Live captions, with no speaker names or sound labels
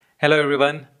Hello,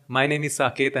 everyone. My name is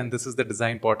Saket, and this is the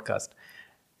Design Podcast.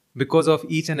 Because of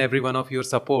each and every one of your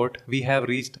support, we have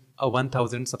reached a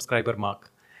 1000 subscriber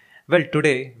mark. Well,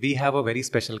 today we have a very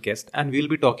special guest, and we'll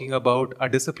be talking about a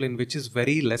discipline which is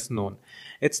very less known.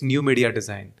 It's new media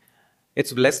design.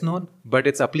 It's less known, but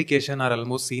its application are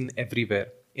almost seen everywhere.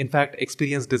 In fact,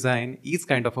 experience design is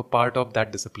kind of a part of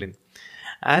that discipline.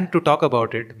 And to talk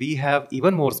about it, we have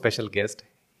even more special guest.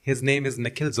 His name is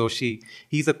Nikhil Joshi.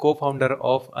 He's a co-founder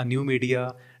of a new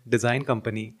media design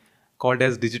company called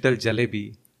as Digital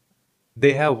Jalebi.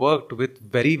 They have worked with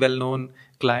very well-known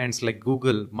clients like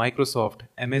Google, Microsoft,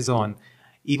 Amazon,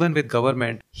 even with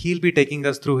government. He'll be taking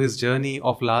us through his journey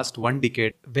of last one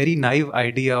decade. Very naive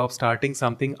idea of starting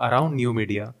something around new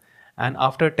media. And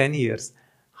after 10 years,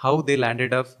 how they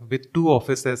landed up with two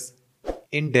offices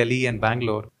in Delhi and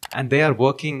Bangalore. And they are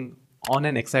working on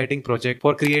an exciting project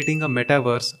for creating a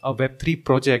metaverse, a Web3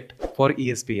 project for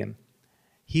ESPN.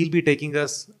 He'll be taking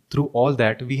us through all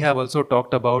that. We have also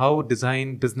talked about how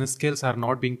design business skills are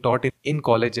not being taught in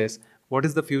colleges. What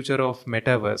is the future of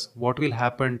metaverse? What will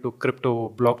happen to crypto,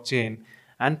 blockchain,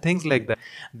 and things like that?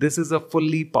 This is a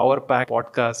fully power packed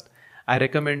podcast. I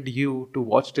recommend you to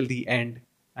watch till the end,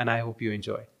 and I hope you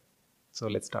enjoy. So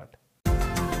let's start.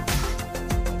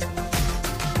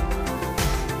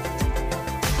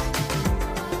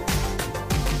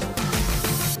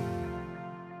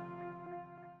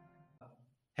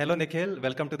 Hello, Nikhil.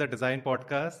 Welcome to the Design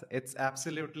Podcast. It's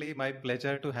absolutely my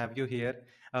pleasure to have you here.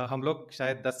 हम लोग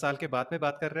शायद 10 साल के बाद में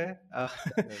बात कर रहे हैं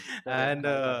Correct. and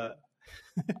Hi, Saket.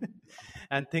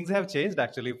 and things have changed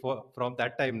actually from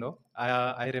that time. No,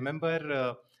 I remember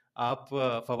आप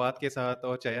फवाद के साथ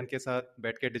और चयन के साथ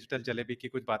बैठ के डिजिटल जलेबी की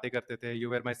कुछ बातें करते थे. You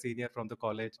were my senior from the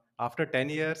college. After 10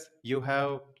 years, you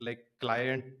have like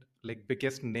client like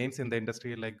biggest names in the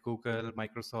industry like Google,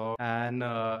 Microsoft, and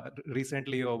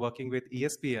recently you're working with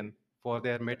ESPN for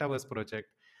their metaverse project.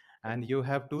 And you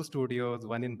have two studios,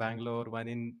 one in Bangalore, one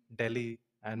in Delhi,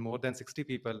 and more than 60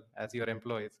 people as your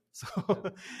employees. Correct.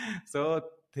 So, so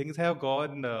things have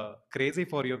gone crazy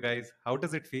for you guys. How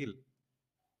does it feel?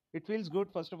 It feels good.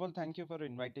 First of all, thank you for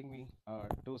inviting me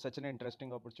to such an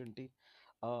interesting opportunity.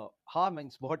 हाँ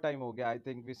means बहुत time हो गया. I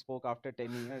think we spoke after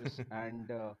 10 years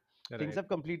and things Right. have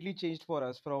completely changed for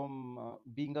us from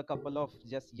being a couple of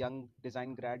just young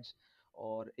design grads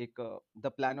or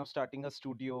the plan of starting a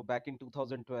studio back in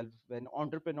 2012 when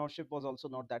entrepreneurship was also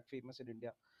not that famous in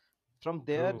India. From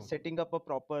there, True. setting up a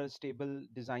proper stable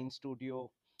design studio,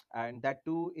 and that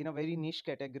too in a very niche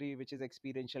category which is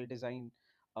experiential design.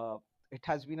 uh, it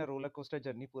has been a roller coaster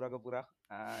journey pura ka pura,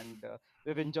 and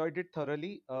we've enjoyed it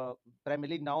thoroughly.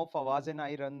 Primarily now Fawaz and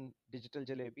I run Digital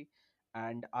Jalebi,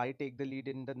 and I take the lead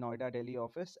in the Noida Delhi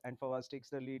office, and Fawaz takes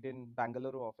the lead in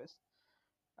Bangalore office.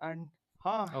 And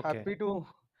Okay.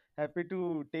 happy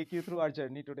to take you through our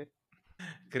journey today.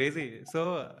 Crazy.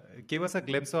 So, give us a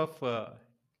glimpse of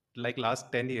like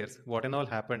last 10 years, what and all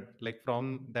happened. Like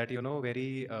from that,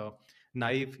 very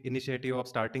naive initiative of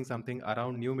starting something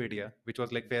around new media, which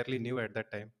was like fairly new at that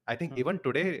time. I think Hmm, even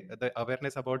today, the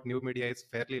awareness about new media is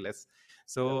fairly less.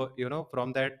 correct. So,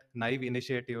 from that naive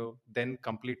initiative, then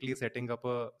completely setting up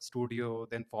a studio,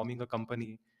 then forming a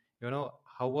company,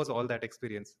 how was all that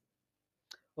experience?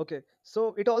 Okay,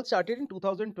 so it all started in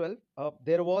 2012.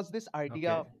 There was this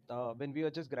idea Okay. when we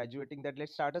were just graduating that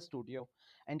let's start a studio.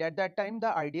 And at that time,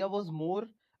 the idea was more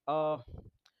uh,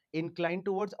 inclined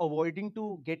towards avoiding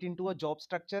to get into a job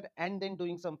structure and then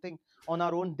doing something on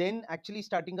our own, then actually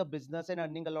starting a business and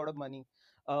earning a lot of money.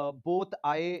 Both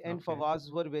I and Okay.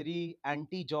 Fawaz were very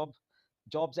anti-job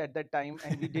jobs at that time,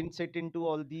 and we didn't sit into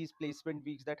all these placement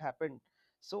weeks that happened.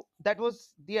 So that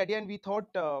was the idea, and we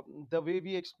thought the way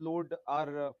we explored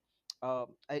our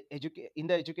in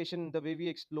the education, the way we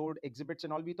explored exhibits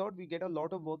and all, we thought we get a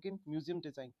lot of work in museum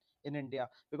design in India,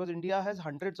 because India has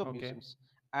hundreds of Okay. museums,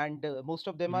 and most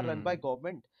of them are run by Hmm.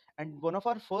 government. And one of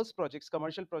our first projects,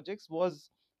 commercial projects, was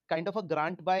kind of a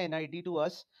grant by NID to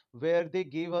us, where they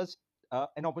gave us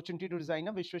an opportunity to design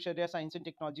a Vishwasharya Science and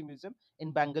Technology Museum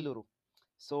in Bangalore.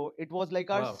 So it was like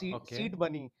our Wow. Okay. seed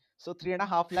money. So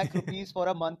 3.5 lakh rupees for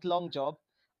a month long job,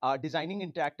 designing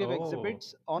interactive Oh,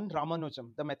 exhibits on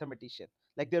Ramanujam, the mathematician.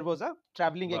 Like there was a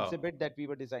traveling wow. exhibit that we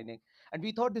were designing, and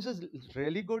we thought this is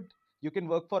really good. You can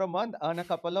work for a month, earn a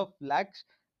couple of lakhs,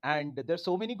 and there's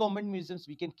so many government museums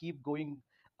we can keep going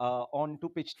on to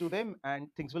pitch to them, and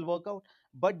things will work out.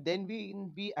 But then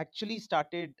we actually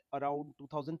started around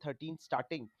 2013,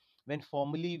 starting when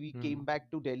formally we came Hmm.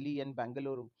 back to Delhi and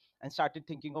Bangalore and started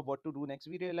thinking of what to do next.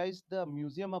 We realized the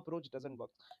museum approach doesn't work.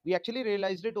 We actually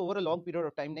realized it over a long period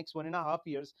of time. Next 1.5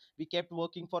 years, we kept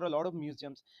working for a lot of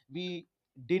museums. We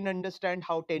didn't understand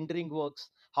how tendering works,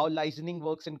 how licensing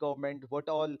works in government, what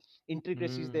all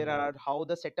intricacies there Mm. are, how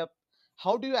the setup,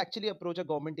 how do you actually approach a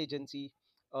government agency,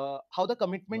 how the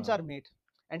commitments Wow. are made,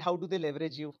 and how do they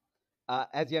leverage you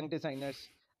as young designers.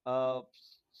 Uh,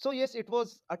 so yes, it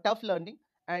was a tough learning,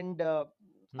 and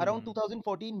around Mm.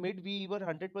 2014 mid, we were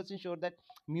 100% sure that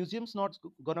museums not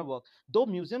gonna work. Though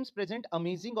museums present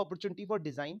amazing opportunity for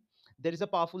design, there is a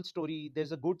powerful story,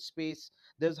 there's a good space,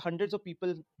 there's hundreds of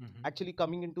people Hmm. actually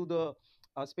coming into the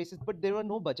spaces, but there were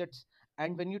no budgets.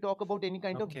 And when you talk about any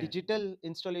kind of Okay. digital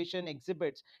installation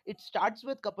exhibits, it starts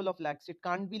with couple of lakhs. It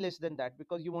can't be less than that,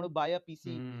 because you want to buy a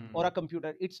PC or a Mm.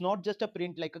 computer. It's not just a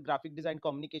print like a graphic design,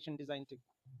 communication design thing.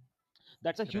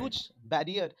 That's a Right. huge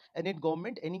barrier. And in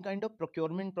government, any kind of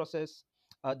procurement process,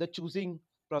 the choosing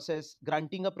process,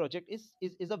 granting a project is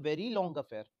a very long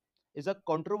affair, is a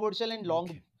controversial and long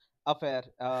Okay. affair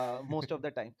most of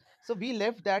the time. So we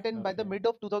left that, and by the Okay. mid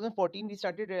of 2014 we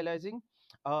started realizing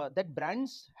that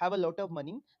brands have a lot of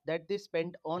money that they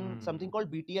spend on something Mm.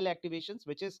 called BTL activations,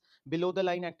 which is below the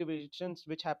line activations,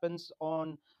 which happens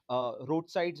on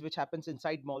roadsides, which happens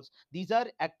inside malls. These are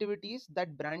activities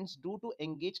that brands do to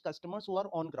engage customers who are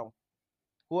on ground,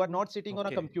 who are not sitting on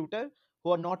a Okay. computer,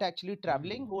 who are not actually Mm.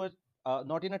 traveling, who are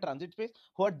not in a transit space,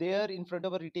 who are there in front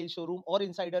of a retail showroom or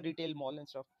inside a retail mall and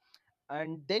stuff.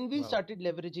 And then we Wow. started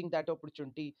leveraging that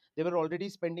opportunity. They were already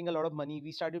spending a lot of money.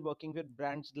 We started working with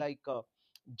brands like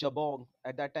Jabong.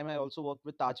 At that time, I also worked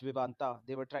with Taj Vivanta.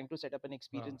 They were trying to set up an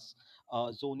Wow. experience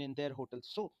zone in their hotels.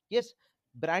 So yes,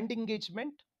 brand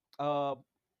engagement uh,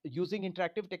 using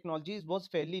interactive technologies was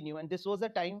fairly new, and this was a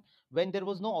time when there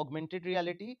was no augmented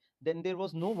reality. Then there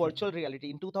was no virtual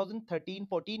reality. In 2013,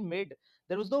 14 mid,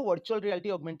 there was no virtual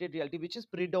reality, augmented reality, which is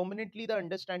predominantly the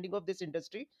understanding of this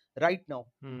industry right now.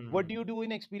 What do Mm. you do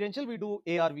in experiential? We do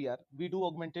AR, VR. We do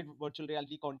augmented virtual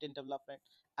reality, content development,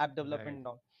 app development, Right. and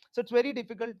all. So it's very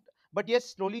difficult. But yes,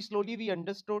 slowly we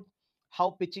understood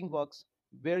how pitching works,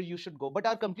 where you should go. But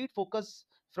our complete focus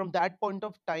from that point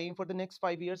of time for the next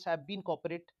 5 years have been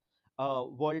corporate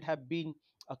world, have been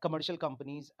commercial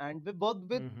companies, and we've worked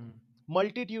with Mm-hmm.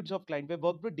 multitudes of clients. We've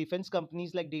worked with defense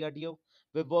companies like DRDO.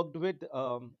 We've worked with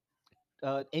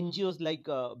NGOs like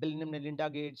Bill and Melinda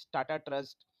Gates, Tata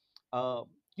Trust,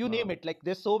 you name Wow. it. Like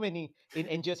there's so many in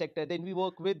NGO sector. Then we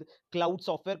work with cloud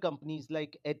software companies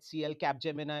like HCL,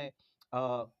 Capgemini,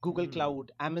 Google Mm.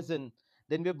 Cloud, Amazon.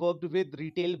 Then we've worked with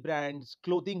retail brands,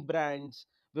 clothing brands.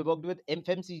 We worked with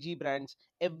FMCG brands.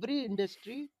 Every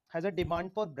industry has a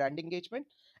demand for brand engagement,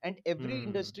 and every Mm.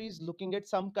 industry is looking at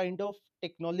some kind of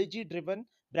technology-driven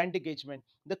brand engagement.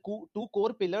 The two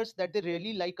core pillars that they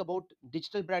really like about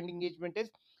digital brand engagement is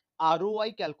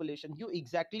ROI calculation. You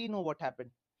exactly know what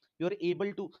happened. You're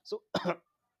able to. So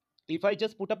if I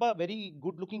just put up a very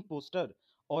good looking poster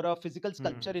or a physical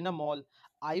sculpture Mm. in a mall,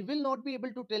 I will not be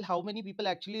able to tell how many people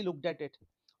actually looked at it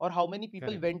or how many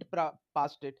people Correct. went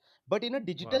past it. But in a Wow.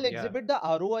 digital Yeah. exhibit, the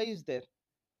ROI is there.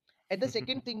 And the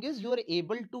second thing is, you are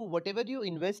able to, whatever you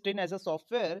invest in as a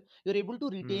software, you're able to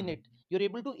retain Mm. it. You're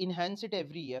able to enhance it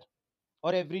every year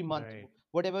or every month, Right.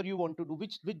 whatever you want to do,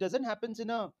 which doesn't happens in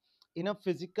a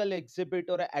physical exhibit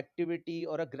or a activity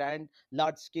or a grand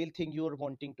large scale thing you're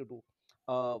wanting to do.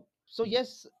 So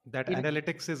yes, That in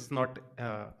analytics is not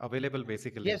available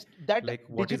basically. yes, that Like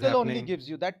what is digital only happening. gives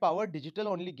you that power. Digital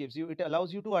only gives you, it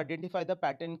allows you to identify the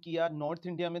pattern ki yaar North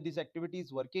India mein this activity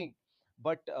is working,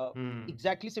 but Mm.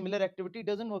 exactly similar activity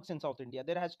doesn't work in South India.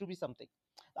 There has to be something.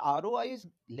 ROI is,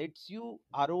 lets you,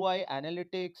 ROI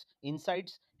analytics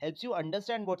insights helps you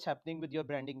understand what's happening with your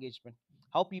brand engagement,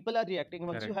 how people are reacting.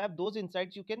 Once you Correct. have those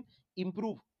insights, you can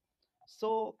improve.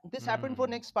 So this happened for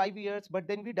Mm. next 5 years, but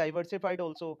then we diversified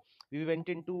also. We went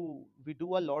into, we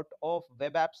do a lot of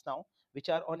web apps now which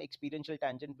are on experiential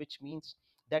tangent, which means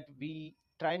that we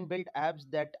try and build apps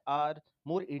that are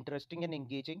more interesting and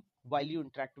engaging while you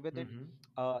interact with it.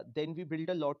 Mm-hmm. Then we build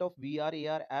a lot of VR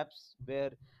AR apps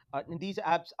where and these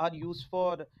apps are used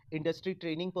for industry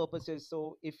training purposes.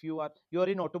 So if you are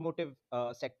in automotive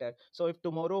sector, so if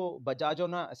tomorrow Bajaj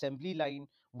on a assembly line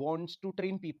wants to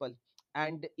train people,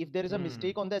 and if there is a Mm.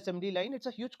 mistake on the assembly line, it's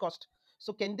a huge cost.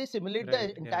 So can they simulate the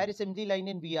Right. Yeah. entire assembly line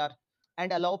in VR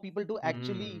and allow people to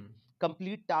actually Mm.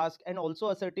 complete task, and also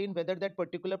ascertain whether that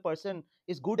particular person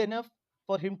is good enough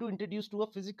for him to introduce to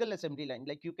a physical assembly line,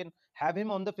 like you can have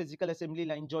him on the physical assembly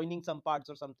line joining some parts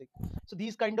or something. So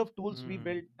these kind of tools we Mm.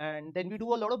 build. And then we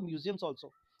do a lot of museums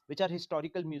also, which are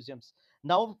historical museums.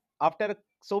 Now after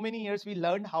so many years, we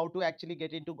learned how to actually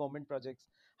get into government projects,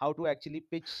 how to actually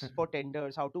pitch for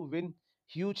tenders, how to win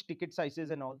huge ticket sizes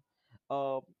and all.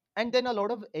 Uh, and then a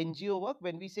lot of NGO work.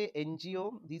 When we say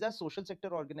NGO, these are social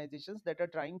sector organizations that are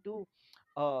trying to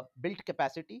built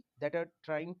capacity, that are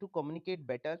trying to communicate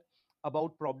better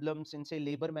about problems in, say,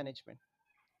 labor management,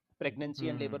 pregnancy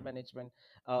and labor Hmm. management,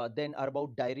 then are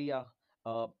about diarrhea.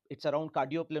 It's around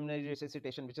cardiopulmonary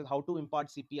resuscitation, which is how to impart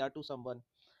CPR to someone.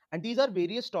 And these are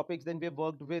various topics. Then we have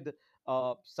worked with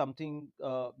something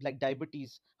like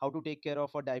diabetes, how to take care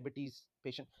of a diabetes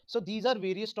patient. So these are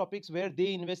various topics where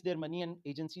they invest their money, and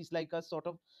agencies like us sort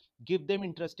of give them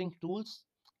interesting tools,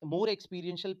 more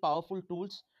experiential, powerful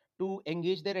tools to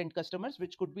engage their end customers,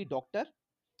 which could be doctor.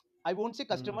 I won't say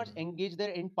customers, Hmm. engage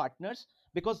their end partners,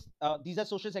 because these are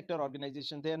social sector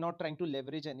organizations. They are not trying to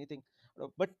leverage anything.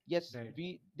 But yes, Right.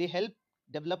 they help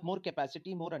develop more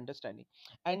capacity, more understanding.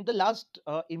 And the last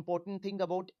important thing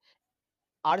about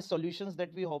our solutions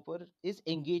that we offer is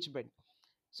engagement.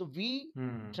 So we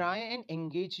Hmm. try and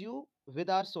engage you with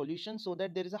our solution so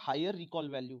that there is a higher recall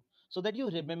value, so that you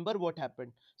remember what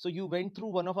happened. So you went through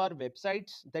one of our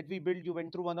websites that we built, you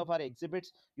went through one of our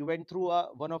exhibits, you went through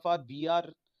one of our VR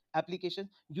applications.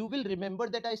 You will remember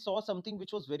that I saw something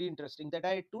which was very interesting, that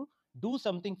I had to do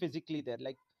something physically there.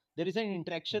 Like there is an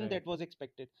interaction Right. that was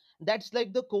expected. That's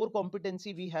like the core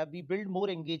competency we have. We build more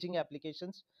engaging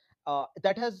applications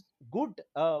that has good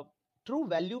true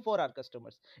value for our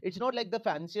customers. It's not like the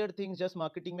fancier things just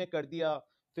marketing में कर दिया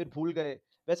फिर भूल गए.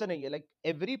 वैसा नहीं है. Like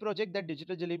every project that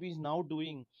Digital Jalebi is now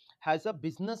doing has a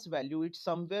business value. It's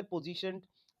somewhere positioned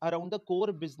around the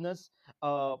core business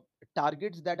uh,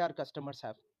 targets that our customers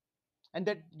have, and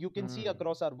that you can see Hmm.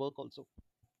 across our work also.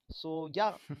 So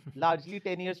yeah, largely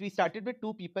 10 years. We started with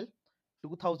two people,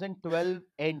 2012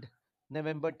 end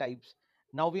November types.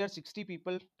 Now we are 60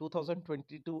 people,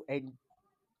 2022 end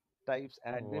types,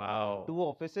 and with Wow. two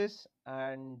offices,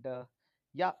 and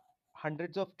yeah,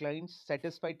 hundreds of clients,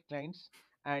 satisfied clients.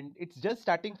 And it's just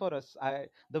starting for us.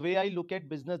 The way I look at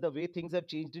business, the way things have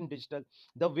changed in digital,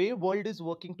 the way world is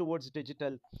working towards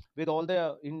digital, with all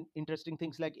the interesting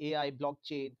things like AI,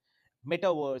 blockchain,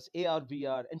 metaverse, AR,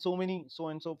 VR, and so many, so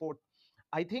and so forth.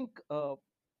 I think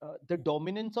the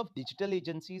dominance of digital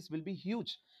agencies will be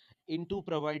huge into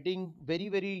providing very,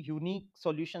 very unique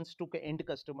solutions to end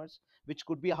customers, which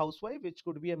could be a housewife, which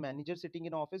could be a manager sitting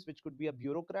in office, which could be a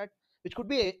bureaucrat, which could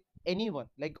be anyone.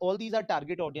 Like all these are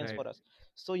target audience Right. for us.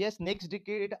 So yes, next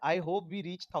decade, I hope we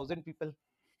reach 1,000 people.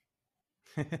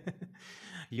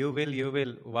 You will, you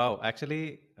will. Wow.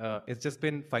 Actually, it's just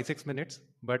been 5, 6 minutes,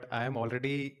 but I am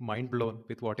already mind blown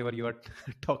with whatever you are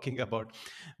talking about.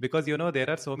 Because, there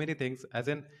are so many things. As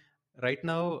in, right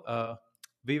now,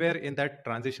 we were in that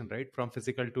transition, right? From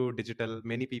physical to digital.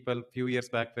 Many people, few years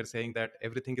back, were saying that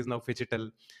everything is now phygital.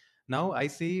 Now I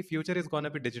see future is going to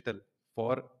be digital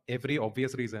for every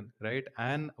obvious reason, right?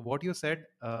 And what you said,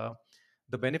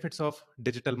 the benefits of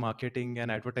digital marketing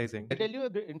and advertising. I'll tell you a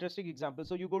interesting example.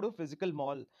 So you go to a physical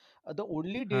mall. The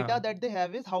only uh, data that they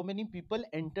have is how many people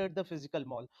entered the physical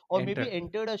mall, or maybe entered.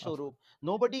 entered a Of showroom.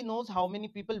 Nobody knows how many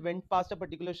people went past a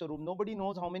particular showroom. Nobody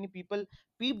knows how many people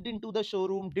peeped into the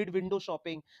showroom, did window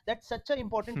shopping. That's such an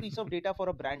important piece of data for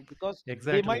a brand, because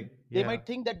they might exactly. they Yeah. might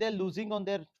think that they're losing on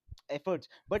their efforts,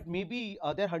 but maybe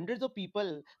there are hundreds of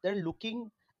people that are looking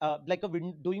like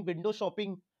doing window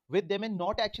shopping with them and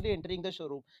not actually entering the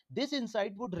showroom. This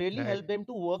insight would really Right. help them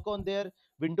to work on their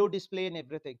window display and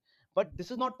everything. But this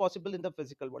is not possible in the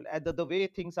physical world, the way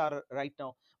things are right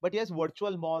now. But yes,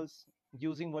 virtual malls,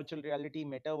 using virtual reality,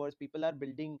 metaverse, people are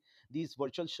building these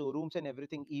virtual showrooms and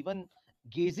everything. Even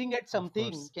gazing at Of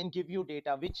something course. can give you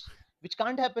data, which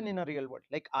can't happen in a real world.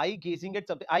 Like I gazing at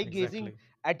something, I gazing Exactly.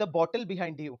 at the bottle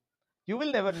behind you, you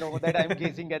will never know that I'm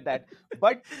gazing at that.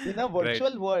 But in a Right.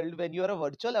 virtual world, when you're a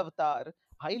virtual avatar,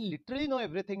 I literally know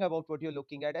everything about what you're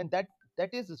looking at, and that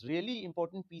is really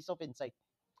important piece of insight.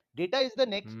 Data is the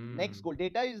next Hmm. goal.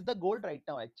 Data is the gold right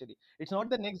now. Actually, it's not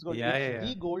the next gold; Yeah, it's yeah, yeah.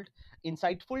 the gold.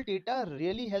 Insightful data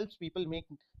really helps people make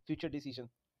future decisions.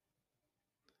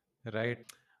 Right.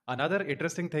 Another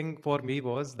interesting thing for me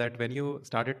was that when you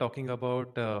started talking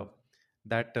about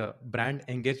that brand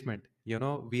engagement,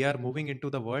 we are moving into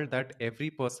the world that every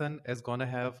person is going to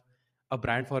have a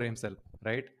brand for himself,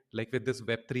 right? Like with this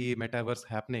Web3 metaverse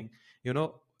happening, you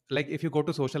know, like if you go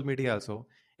to social media also,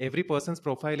 every person's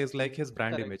profile is like his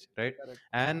brand Correct. image, right? Correct.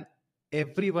 And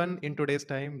everyone in today's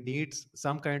time needs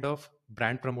some kind of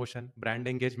brand promotion, brand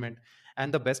engagement.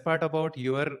 And the best part about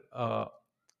your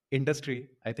industry,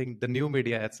 I think the new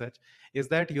media as such, is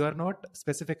that you are not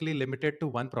specifically limited to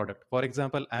one product. For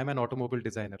example, I'm an automobile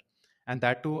designer, and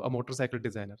that too a motorcycle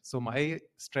designer, so my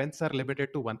strengths are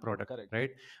limited to one product, Correct.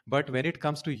 right? But when it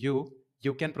comes to you,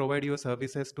 you can provide your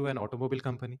services to an automobile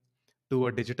company, to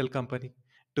a digital company,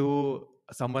 to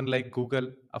someone like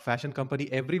Google, a fashion company.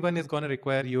 Everyone is going to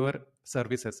require your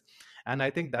services. And I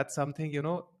think that's something,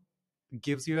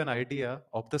 gives you an idea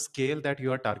of the scale that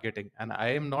you are targeting. And I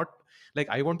am not like,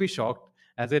 I won't be shocked,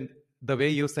 as in the way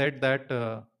you said that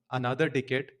another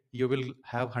decade you will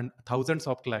have thousands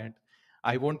of clients.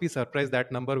 I won't be surprised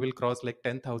that number will cross like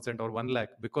 10,000 or 1 lakh,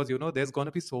 because there's going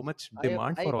to be so much I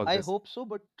demand for I all I this. hope so,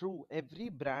 but true. Every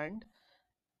brand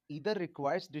either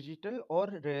requires digital or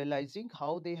realizing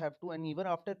how they have to, and even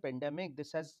after pandemic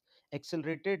this has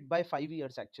accelerated by 5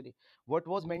 years actually. What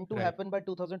was meant to Right. happen by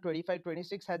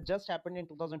 2025-26 had just happened in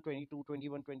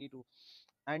 2022-21-22.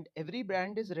 And every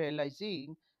brand is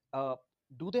realizing, uh,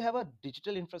 do they have a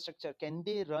digital infrastructure? Can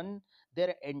they run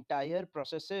their entire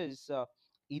processes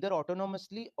either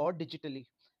autonomously or digitally?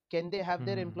 Can they have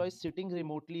their Hmm. employees sitting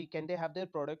remotely? Can they have their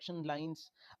production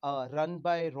lines run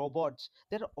by robots?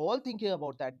 They're all thinking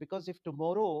about that, because if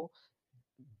tomorrow,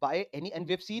 by any, and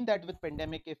we've seen that with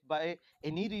pandemic, if by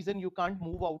any reason you can't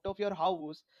move out of your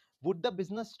house, would the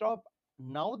business stop?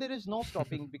 Now there is no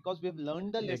stopping, because we've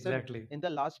learned the lesson Exactly. in the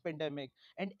last pandemic.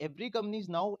 And every company is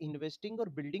now investing or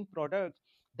building products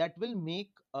that will make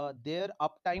their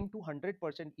uptime to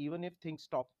 100%, even if things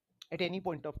stop at any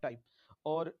point of time.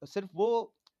 Or sirf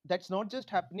wo, that's not just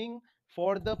happening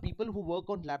for the people who work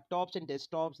on laptops and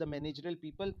desktops, the managerial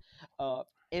people.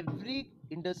 Every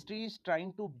industry is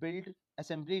trying to build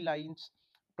assembly lines,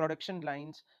 production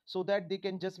lines, so that they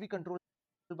can just be controlled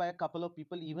by a couple of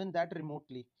people, even that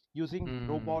remotely, using Hmm.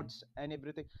 robots and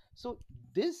everything. So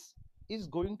this is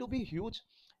going to be huge.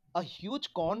 A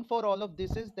huge con for all of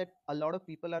this is that a lot of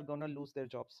people are going to lose their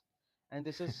jobs, and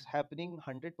this is happening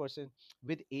 100%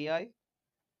 with AI,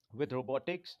 with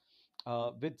robotics,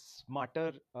 with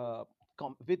smarter,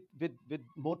 with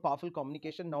more powerful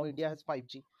communication. Now India has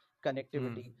 5G Hmm.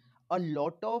 connectivity. A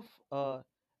lot of uh,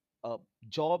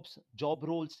 job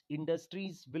roles,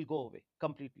 industries will go away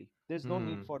completely. There's no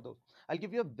need Hmm. for those. I'll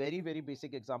give you a very, very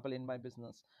basic example in my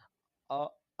business. uh,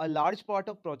 a large part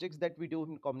of projects that we do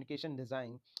in communication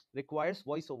design requires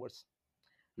voiceovers.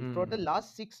 For the Hmm.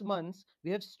 last 6 months,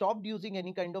 we have stopped using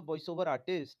any kind of voiceover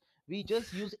artist. We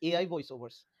just use AI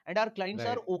voiceovers, and our clients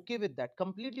are Right. okay with that,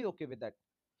 completely okay with that.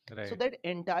 So Right. that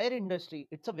entire industry,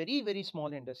 it's a very, very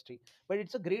small industry, but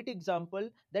it's a great example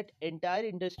that entire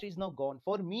industry is now gone.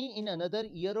 For me, in another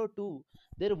year or two,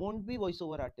 there won't be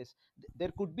voiceover artists.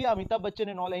 There could be Amitabh Bachchan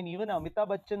and all, and even Amitabh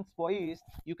Bachchan's voice,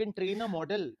 you can train a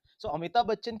model. So Amitabh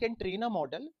Bachchan can train a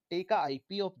model, take a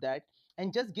IP of that,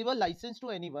 and just give a license to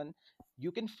anyone.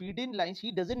 You can feed in lines.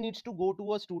 He doesn't need to go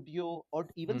to a studio or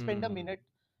even spend a Hmm. minute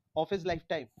of his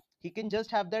lifetime. He can just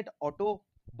have that auto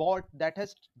bot that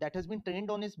has been trained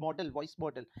on his model, voice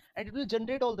model, and it will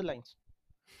generate all the lines,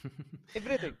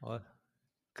 everything. Oh,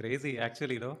 crazy,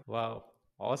 actually, no? Wow.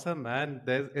 Awesome, man.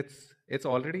 It's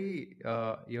already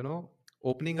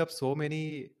opening up so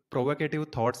many provocative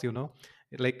thoughts,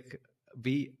 Like,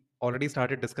 we already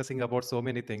started discussing about so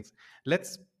many things.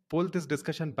 Let's pull this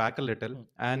discussion back a little. Hmm.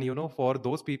 And for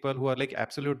those people who are like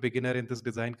absolute beginner in this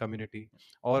design community,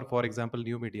 or for example,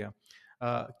 new media,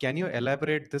 can you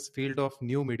elaborate this field of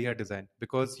new media design?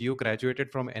 Because you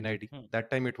graduated from NID. Hmm. That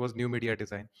time it was new media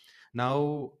design.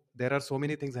 Now there are so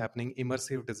many things happening.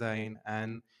 Immersive design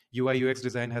and UI UX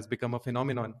design has become a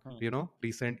phenomenon, Hmm.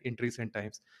 recent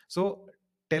times. So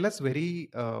tell us very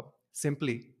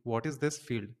simply, what is this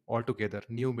field altogether,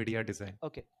 new media design?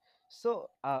 Okay, so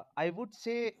I would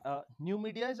say new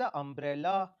media is an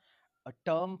umbrella, a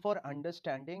term for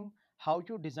understanding how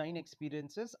you design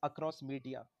experiences across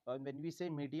media. When we say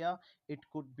media, it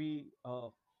could be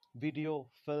video,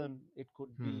 film, it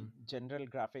could be Hmm. general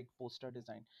graphic poster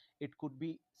design, it could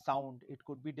be sound, it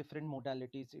could be different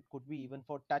modalities, it could be even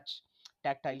for touch,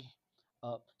 tactile.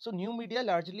 So new media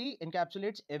largely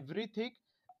encapsulates everything,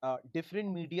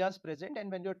 different medias present,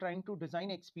 and when you're trying to design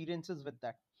experiences with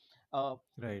that. uh,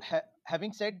 Right.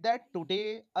 Having said that,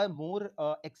 today a more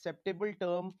acceptable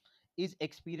term is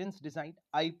experience design.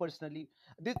 I personally,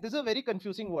 this is a very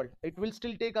confusing world. It will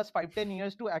still take us 5-10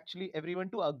 years to actually everyone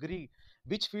to agree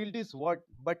which field is what.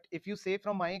 But if you say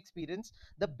from my experience,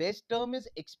 the best term is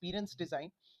experience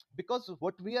design, because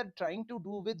what we are trying to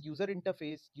do with user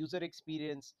interface, user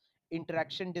experience,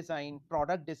 interaction design,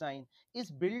 product design, is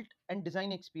build and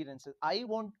design experiences. I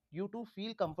want you to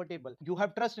feel comfortable, you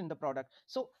have trust in the product.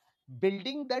 So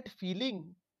building that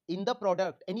feeling in the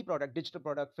product, any product, digital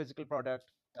product, physical product,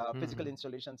 physical Hmm.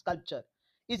 installation, sculpture,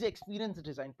 is experience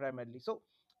design primarily. So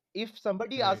if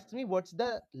somebody Right. asks me what's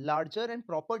the larger and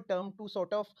proper term to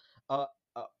sort of uh,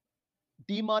 uh,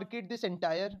 demarcate this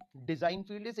entire design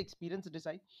field, is experience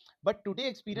design. But today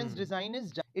experience Hmm. design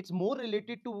is it's more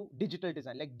related to digital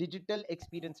design, like digital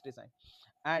experience design.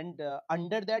 And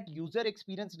under that, user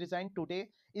experience design today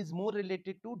is more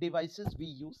related to devices we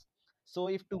use, So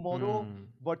if tomorrow Hmm.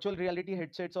 virtual reality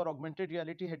headsets or augmented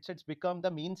reality headsets become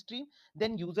the mainstream,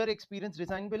 then user experience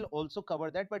design will also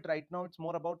cover that. But right now it's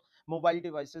more about mobile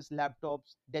devices,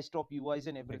 laptops, desktop UIs,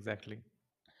 and everything. Exactly.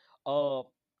 uh,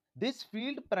 this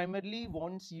field primarily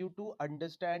wants you to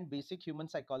understand basic human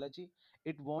psychology.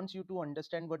 It wants you to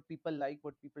understand what people like,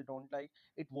 what people don't like.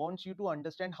 It wants you to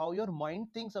understand how your mind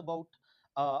thinks about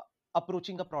uh,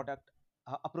 approaching a product,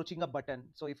 approaching a button.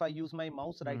 So if I use my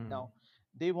mouse right Hmm. now,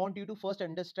 they want you to first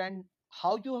understand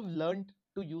how you have learned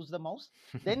to use the mouse.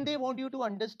 Then they want you to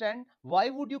understand why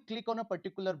would you click on a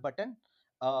particular button.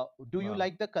 Do you Wow.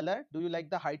 like the color? Do you like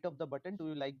the height of the button? Do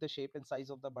you like the shape and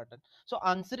size of the button? So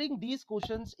answering these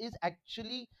questions is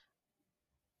actually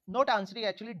not answering,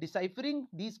 actually deciphering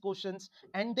these questions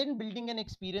and then building an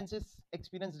experience is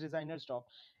experience designer's job.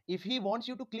 If he wants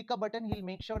you to click a button, he'll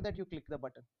make sure that you click the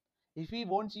button. If he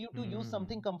wants you to use Hmm.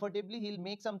 something comfortably, he'll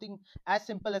make something as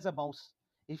simple as a mouse.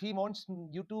 If he wants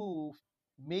you to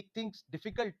make things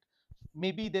difficult,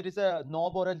 maybe there is a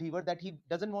knob or a lever that he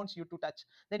doesn't want you to touch,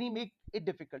 then he make it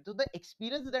difficult. So the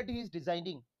experience that he is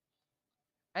designing,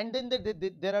 and then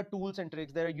there are tools and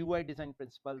tricks. There are UI design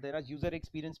principle, there are user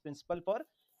experience principle for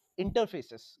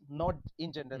interfaces, not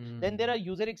in general. Then there Hmm. are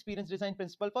user experience design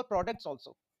principle for products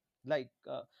also, like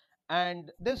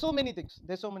and there's so many things,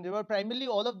 there's so many, but primarily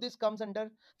all of this comes under,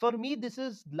 for me this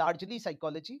is largely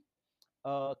psychology,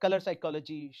 color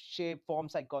psychology, shape form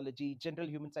psychology, general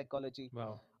human psychology.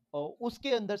 Wow.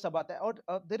 उसके अंदर सब आता है,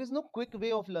 और there is no quick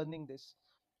way of learning this.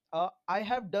 I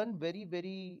have done very,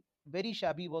 very, very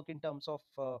shabby work in terms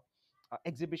of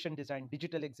exhibition design,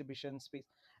 digital exhibition space,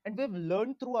 and we've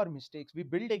learned through our mistakes. We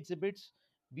build exhibits.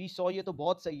 We saw ये तो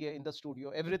बहुत सही है in the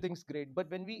studio. Everything's great, but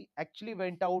when we actually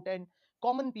went out and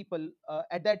common people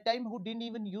at that time who didn't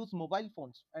even use mobile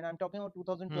phones, and I'm talking about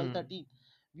 2012, Hmm. 13,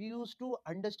 we used to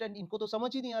understand. इनको तो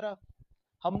समझ ही नहीं आ रहा.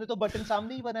 हमने तो button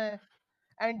सामने ही बनाया है.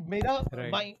 And mera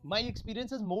Right. my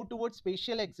experience is more towards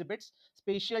spatial exhibits,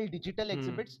 spatial digital Hmm.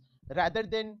 exhibits, rather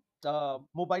than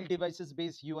mobile devices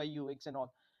based UI UX and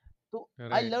all. So I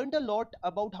Right. learned a lot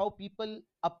about how people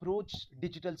approach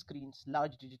digital screens,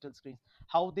 large digital screens,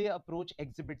 how they approach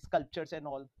exhibits, sculptures and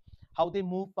all, how they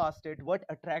move past it, what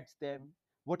attracts them,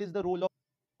 what is the role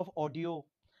of audio,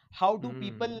 how do Hmm.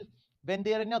 people when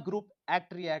they are in a group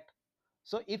act react.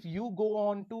 So if you go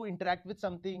on to interact with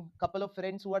something, couple of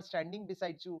friends who are standing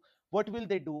beside you, what will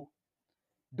they do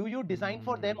you design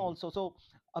for them Hmm. also? So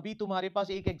अभी तुम्हारे पास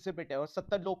एक exhibit है और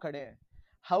 70 लोग खड़े हैं.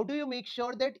 How do you make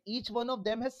sure that each one of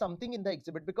them has something in the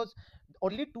exhibit? Because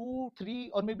only 2 3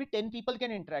 or maybe 10 people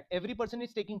can interact. Every person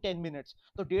is taking 10 minutes.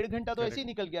 तो 1.5 घंटा तो ऐसे ही Correct.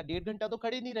 निकल गया. 1.5 घंटा तो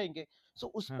खड़े नहीं रहेंगे. So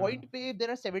उस हाँ. point पे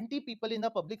there are 70 people in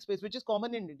the public space, which is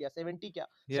common in India. 70 क्या,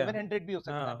 Yeah. 700 भी हो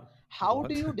सकता है. हाँ. How do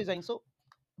बहुत. you design? So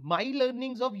my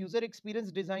learnings of user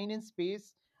experience design in space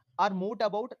are more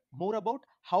about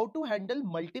how to handle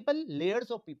multiple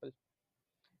layers of people.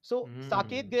 So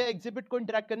Saket Hmm. गया exhibit को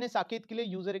interact करने, साकेत के लिए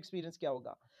यूजर एक्सपीरियंस क्या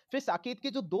होगा? फिर साकेत के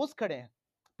जो दोस्त खड़े हैं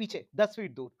पीछे 10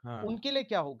 फीट दूर, हाँ. उनके लिए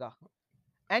क्या होगा?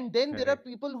 And then there are Correct.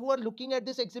 People who are looking at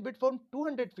this exhibit from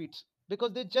 200 feet,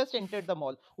 because they just entered the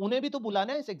mall. उन्हें भी तो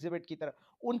बुलाना है इस एग्जिबिट की तरह.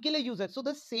 उनके लिए user, so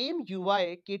the same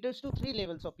UI caters to 3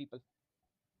 levels of people.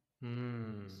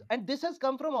 Hmm. And this has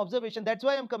come from observation. That's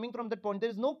why I'm coming from that point. There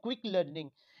is no quick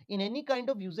learning in any kind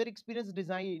of user experience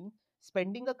design.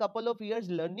 Spending a couple of years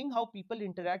learning how people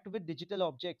interact with digital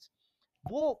objects,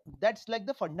 whoa, that's like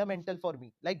the fundamental for me.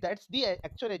 Like that's the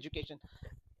actual education.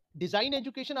 Design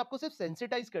education आपको सिर्फ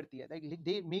sensitize करती है. Like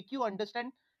they make you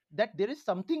understand that there is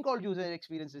something called user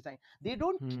experience design. They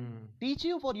don't Hmm. teach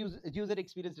you for user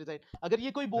experience design. अगर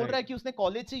ये कोई बोल रहा है Right. कि उसने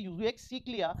कॉलेज से यूएक्स सीख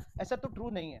लिया, ऐसा तो ट्रू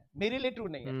नहीं है, मेरे लिए ट्रू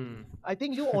नहीं है. Hmm. I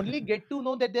think you only get to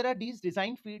know that there are these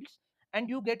design fields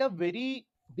and you get a very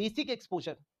basic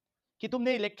exposure. कि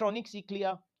तुमने इलेक्ट्रॉनिक सीख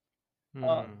लिया.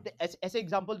 Hmm. ऐसे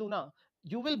एग्जांपल दूं ना,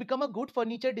 you will become a good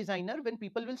furniture designer when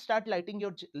people will start liking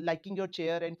your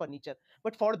chair and furniture.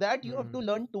 But for that you have to Hmm.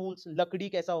 learn tools. लकड़ी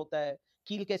कैसा होता है,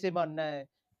 कील कैसे मारना है,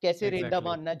 कैसे रेंदा Exactly.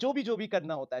 मारना है, जो भी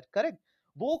करना होता है, करेक्ट.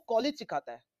 वो कॉलेज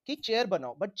सिखाता है कि चेयर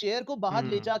बनाओ, बट चेयर को बाहर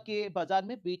ले Hmm. जाके बाजार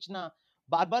में बेचना,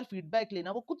 बार बार फीडबैक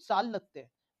लेना, वो कुछ साल लगते हैं.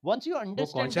 Once you वो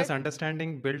understand conscious that,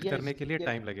 understanding build yes, करने के लिए yes,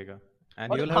 टाइम लगेगा एंड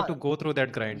यू और विल हैव हाँ, to go through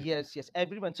that grind. yes,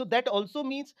 everyone. So that also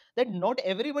means that not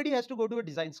everybody has to go to a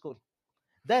design school.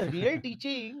 The real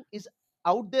teaching is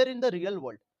out there in the real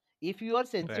world. If you are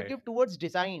right. sensitive towards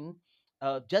design,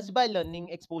 just by learning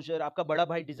exposure, आपका बड़ा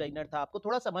भाई designer था, आपको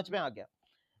थोड़ा समझ में आ गया,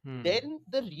 हम्म. then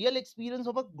the real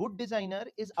experience of a good designer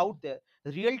is out there.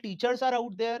 Real teachers are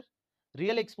out there,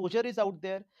 real exposure is out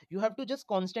there. You have to just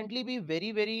constantly be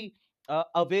very, very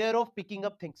aware of picking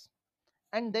up things,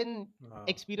 and then Wow.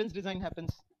 experience design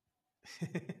happens.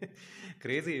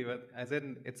 Crazy, but as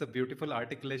in it's a beautiful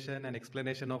articulation and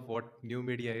explanation of what new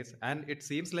media is, and it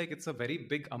seems like it's a very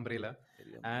big umbrella,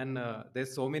 Very umbrella. and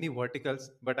there's so many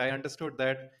verticals. But I understood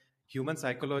that human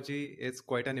psychology is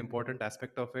quite an important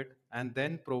aspect of it, and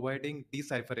then providing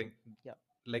deciphering, Yeah.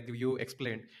 like you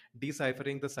explained,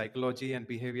 deciphering the psychology and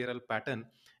behavioral pattern,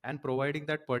 and providing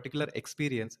that particular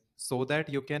experience so that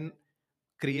you can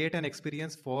create an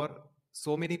experience for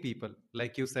so many people,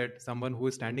 like you said, someone who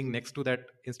is standing next to that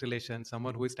installation,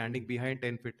 someone who is standing behind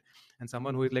 10 feet, and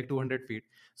someone who is like 200 feet.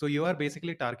 So you are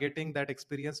basically targeting that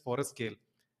experience for a scale,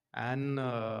 and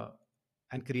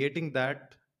creating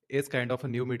that is kind of a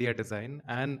new media design.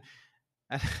 And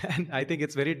and I think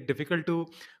it's very difficult to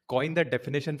coin that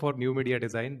definition for new media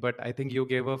design, but I think you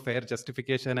gave a fair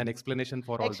justification and explanation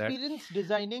for all that. Experience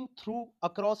designing through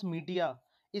across media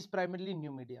is primarily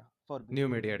new media for me. New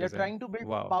media You're design. trying to build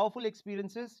Wow. powerful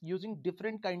experiences using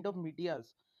different kind of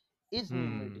medias is new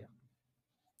Hmm. media.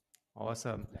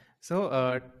 Awesome. Yeah. So,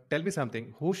 tell me something.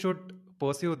 Who should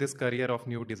pursue this career of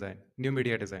new design, new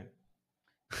media design?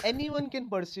 Anyone can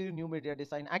pursue new media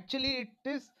design. Actually,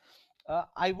 it is,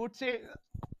 I would say,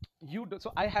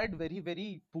 so I had very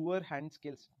poor hand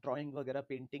skills, drawing वगैरह,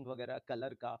 painting वगैरह,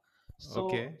 color का. So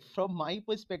Okay. from my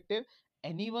perspective,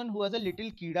 anyone who has a little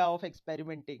कीड़ा of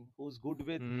experimenting, who's good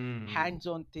with Hmm. hands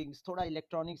on things, थोड़ा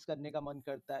electronics करने का मन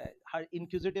करता है, are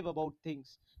inquisitive about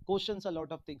things, questions a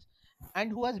lot of things,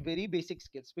 and who has very basic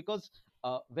skills. Because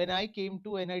when I came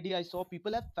to NID, I saw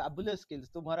people have fabulous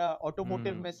skills. तुम्हारा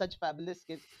automotive Hmm. में such fabulous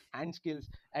skills, hand skills,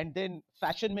 and then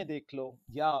fashion में देख लो,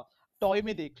 या toy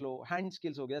में देख लो, hand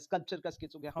skills हो गया, sculpture का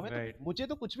स्किल्स हो गया. हमें तो, Right. मुझे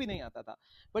तो कुछ भी नहीं आता था.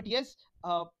 But yes,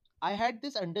 I had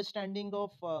this understanding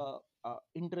of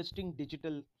interesting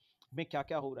digital में क्या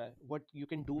क्या हो रहा है, what you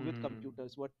can do with Hmm.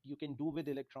 computers, what you can do with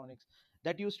electronics.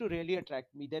 That used to really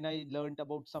attract me. Then I learned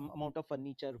about some amount of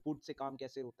furniture, wood से काम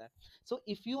कैसे होता है. So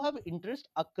if you have interest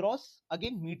across,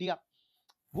 again, media,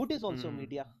 wood is also Hmm.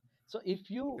 media. So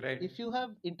Right. if you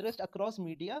have interest across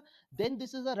media, then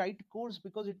this is a right course,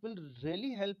 because it will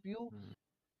really help you Hmm.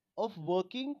 of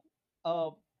uh,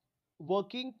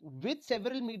 working with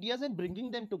several medias and bringing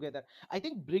them together. I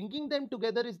think bringing them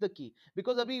together is the key,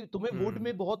 because अभी तुम्हें wood Hmm.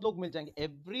 में बहुत लोग मिल जाएंगे.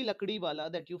 Every लकड़ी वाला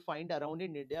that you find around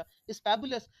in India is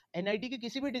fabulous. NIT के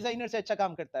किसी भी डिजाइनर से अच्छा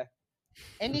काम करता है,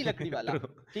 any लकड़ी वाला.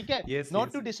 True. ठीक है, Yes,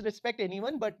 not to yes. disrespect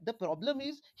anyone, but the problem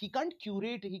is he can't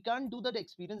curate, he can't do that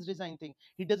experience design thing,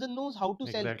 he doesn't knows how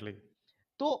to sell. Exactly.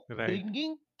 तो Right.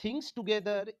 bringing things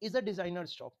together is a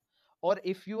designer's job. और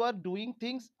if you are doing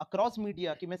things across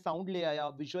media, कि मैं sound ले आया,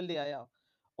 visual ले आया,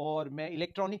 और मैं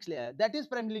electronics ले आया, that is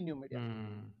primarily new media.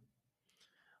 Hmm.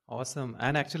 Awesome.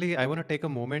 And actually, I want to take a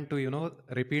moment to,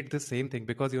 repeat the same thing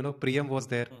because, Priyam was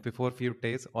there Hmm. before a few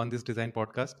days on this design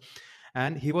podcast.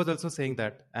 And he was also saying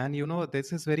that. And,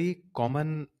 this is very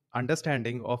common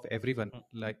understanding of everyone,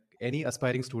 Hmm. like any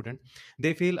aspiring student.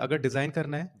 They feel अगर design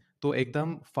करना है तो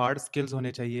एकदम फाड़ skills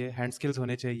होने चाहिए, hand skills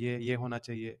होने चाहिए, ये होना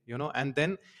चाहिए, and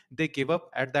then they give up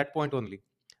at that point only.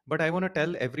 But I want to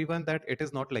tell everyone that it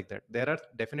is not like that. There are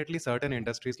definitely certain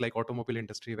industries like automobile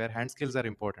industry where hand skills are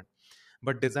important,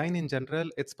 but design in general,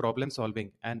 it's problem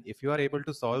solving, and if you are able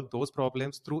to solve those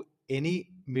problems through any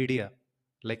media,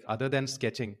 like other than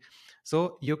sketching,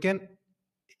 so you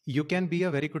can be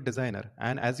a very good designer.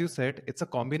 And as you said, it's a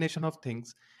combination of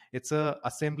things. It's a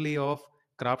assembly of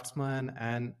craftsman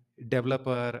and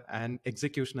developer and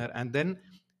executioner, and then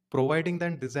providing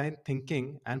that design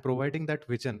thinking and providing that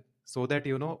vision so that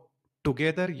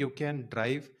together you can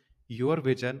drive your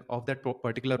vision of that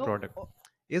particular No, product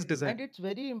is design. and it's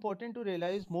very important to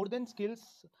realize, more than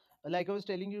skills, like I was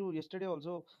telling you yesterday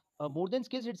also, more than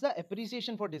skills, it's the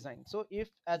appreciation for design. So if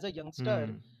as a youngster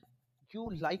Hmm. you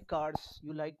like cars,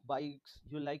 you like bikes,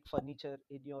 you like furniture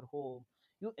in your home,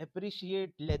 you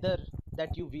appreciate leather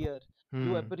that you wear,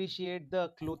 you Hmm. appreciate the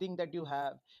clothing that you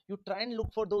have, you try and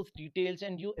look for those details,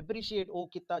 and you appreciate, oh,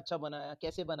 कितना अच्छा बनाया,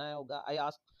 कैसे बनाया होगा. I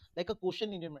ask like a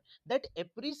question in your mind. That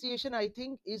appreciation, I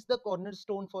think, is the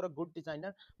cornerstone for a good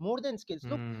designer, more than skills.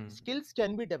 Look, Hmm. skills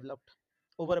can be developed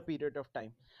over a period of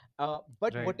time,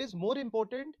 but Right. what is more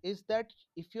important is that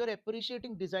if you're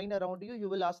appreciating design around you, you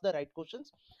will ask the right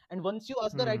questions, and once you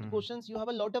ask the right Hmm. questions, you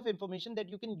have a lot of information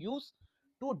that you can use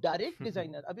to direct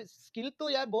designer. अभी skill तो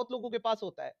यार बहुत लोगों के पास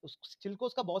होता है, उस skill को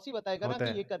उसका बॉस ही बताएगा ना होता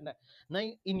कि ये है. करना है.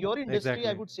 नहीं, in your industry I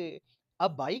Exactly. Would say a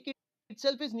bike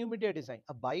itself is new media design.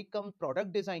 A bike का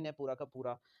प्रोडक्ट डिजाइन है पूरा का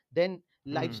पूरा. Then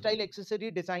Hmm. Lifestyle accessory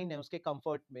design है उसके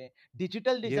कंफर्ट में,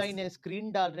 डिजिटल डिजाइन Yes. है,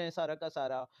 स्क्रीन डाल रहे हैं सारा का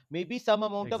सारा, may be some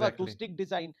amount of Exactly. Acoustic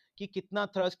design, कि कितना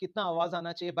थ्रस्ट, कितना आवाज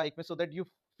आना चाहिए बाइक में, so that you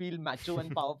feel macho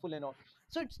and powerful and all.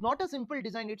 So it's not a simple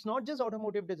design, it's not just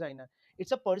automotive designer,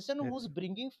 it's a person who's Yes.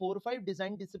 bringing 4 or 5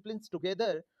 design disciplines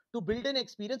together to build an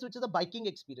experience which is a biking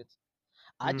experience.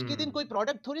 आज के दिन Hmm. कोई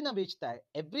product थोड़ी ना बेचता है.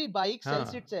 Every bike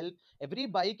sells Huh. itself, every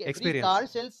bike, every car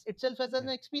Experience. sells itself as Yeah. an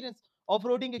experience,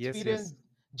 off-roading Yes, experience. yes.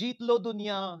 जीत लो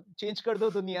दुनिया, change कर दो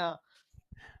दुनिया.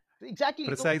 Exactly.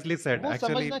 तो Precisely said. वो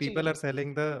Actually, समझना चाहिए people are ना.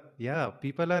 selling the, yeah,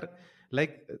 people are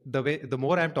like, the way, the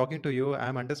more I'm talking to you,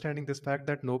 I'm understanding this fact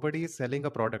that nobody is selling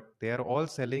a product. They are all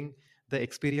selling the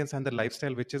experience and the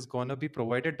lifestyle which is gonna be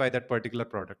provided by that particular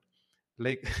product.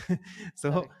 Like,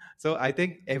 so Correct. so I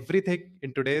think everything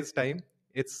in today's time,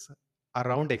 it's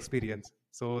around experience.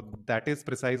 So that is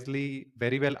precisely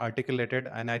very well articulated.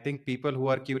 And I think people who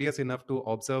are curious enough to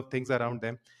observe things around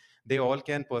them, they all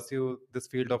can pursue this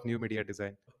field of new media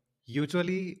design.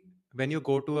 Usually when you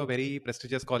go to a very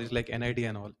prestigious college like NID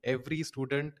and all, every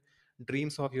student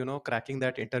dreams of, cracking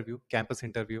that interview, campus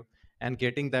interview, and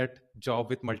getting that job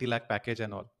with multi-lakh package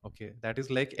and all. Okay, that is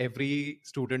like every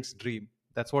student's dream.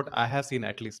 That's what I Correct. have seen,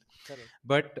 at least. Correct.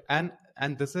 But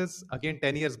and this is again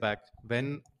 10 years back,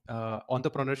 when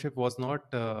entrepreneurship was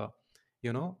not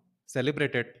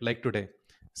celebrated like today.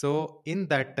 So in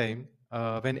that time,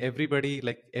 when everybody,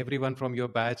 like everyone from your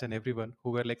batch and everyone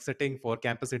who were like sitting for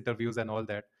campus interviews and all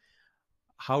that,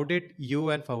 how did you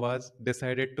and Fawaz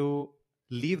decided to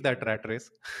leave that rat race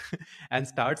and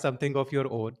start something of your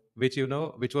own, which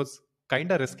which was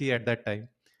kind of risky at that time?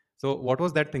 So what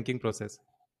was that thinking process?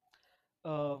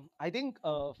 I think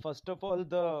first of all,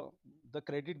 the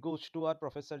credit goes to our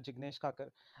professor Jignesh Kakar.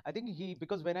 I think he,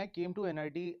 because when I came to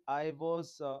NID, I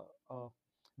was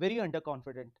very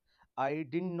underconfident. I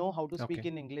didn't know how to speak Okay.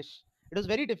 in English. It was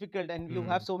very difficult, and you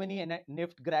have Hmm. so many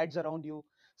NIFT grads around you,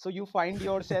 so you find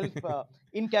yourself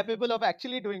incapable of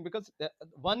actually doing, because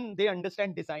one, they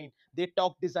understand design, they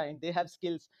talk design, they have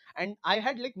skills, and I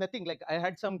had like nothing. Like I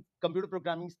had some computer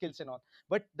programming skills and all,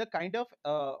 but the kind of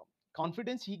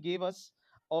confidence he gave us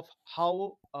of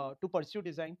how to pursue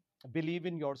design, believe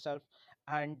in yourself.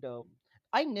 And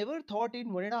I never thought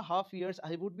in 1.5 years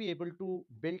I would be able to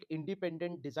build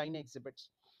independent design exhibits.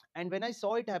 And when I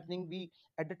saw it happening, we,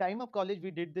 at the time of college, we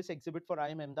did this exhibit for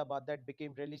IM Ahmedabad that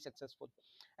became really successful.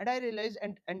 And I realized,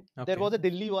 and there Okay. was a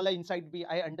Delhi wala inside me.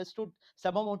 I understood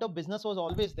some amount of business was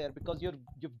always there, because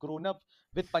you've grown up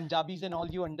with Punjabis and all.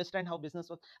 You understand how business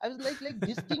was. I was like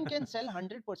this thing can sell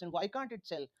 100%. Why can't it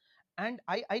sell? And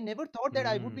I never thought that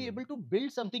I would be Hmm. able to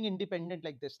build something independent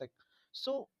like this. Like,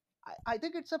 so I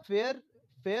think it's a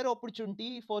fair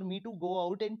opportunity for me to go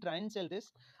out and try and sell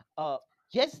this. uh,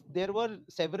 yes, there were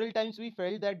several times we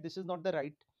felt that this is not the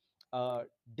right uh,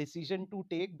 decision to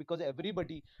take, because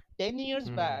everybody, 10 years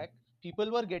Hmm. back,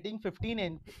 people were getting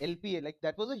 15 LPA, like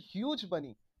that was a huge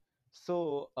money.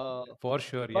 So For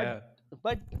sure. but Yeah.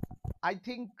 but I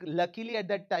think luckily at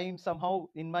that time, somehow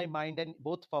in my mind and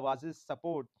both Fawaz's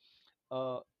support,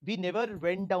 we never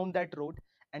went down that road,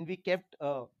 and we kept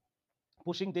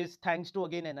pushing this. Thanks to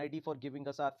again NID for giving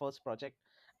us our first project,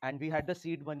 and we had the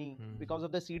seed money. Because Hmm.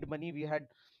 of the seed money, we had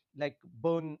like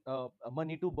burn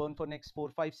money to burn for next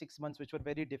 4, 5, 6 months, which were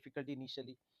very difficult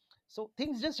initially. So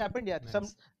things just happened. Yeah, some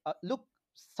Nice. look,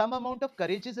 some amount of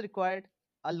courage is required,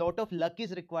 a lot of luck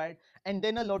is required, and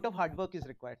then a lot of hard work is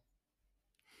required.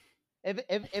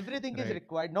 Everything is Right.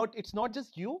 required. Not, it's not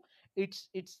just you, it's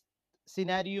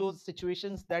scenarios,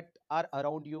 situations that are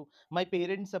around you. My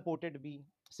parents supported me,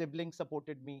 siblings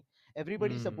supported me,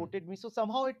 everybody Hmm. supported me, so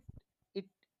somehow it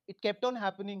it kept on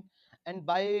happening. And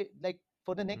by like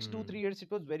for the next two Hmm. three years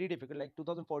it was very difficult, like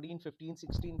 2014, 15,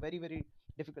 16, very very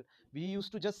difficult. We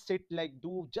used to just sit, like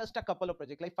do just a couple of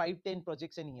projects, like 5, 10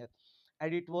 projects in a year.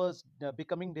 And it was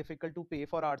becoming difficult to pay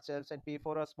for ourselves and pay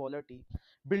for a smaller team.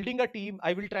 Building a team,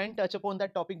 I will try and touch upon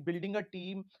that topic. Building a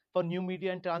team for new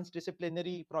media and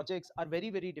transdisciplinary projects are very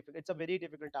very difficult. It's a very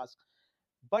difficult task,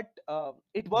 but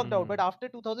it worked out. But Hmm. after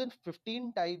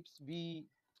 2015 times, we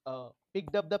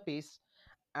picked up the pace.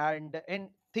 And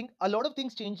think a lot of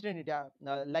things changed in India.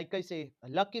 Like I say,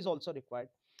 luck is also required.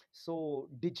 So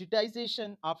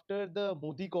digitization after the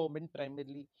Modi government,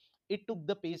 primarily, it took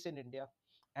the pace in India.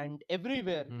 And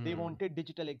everywhere they Hmm. wanted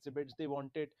digital exhibits, they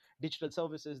wanted digital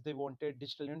services, they wanted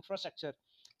digital infrastructure.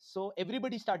 So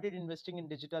everybody started investing in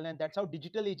digital, and that's how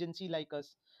digital agency like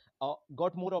us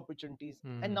got more opportunities.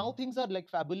 And now Hmm. things are like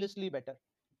fabulously better.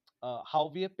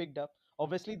 How we have picked up,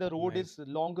 obviously the road is Nice.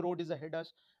 long, road is ahead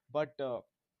us. But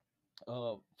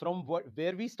from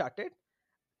where we started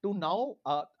to now,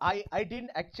 I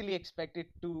didn't actually expect it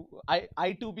to,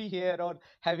 I to be here, or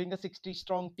having a 60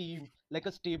 strong team, like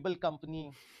a stable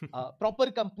company, proper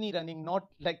company running, not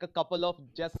like a couple of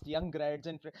just young grads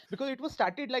and because it was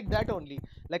started like that only,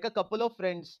 like a couple of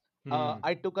friends. Hmm.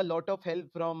 I took a lot of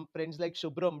help from friends like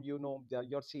Shubram,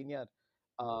 your senior.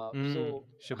 Hmm. So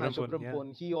Shubhrampon, Shubram yeah.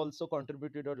 Pon, he also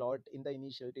contributed a lot in the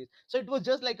initial days. So it was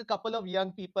just like a couple of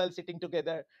young people sitting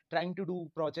together trying to do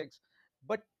projects.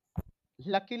 But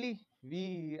luckily,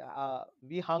 we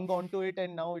hung on to it,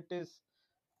 and now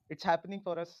it's happening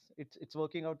for us. It's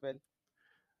working out well.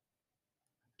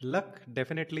 Luck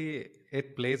definitely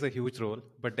it plays a huge role,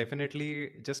 but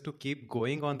definitely just to keep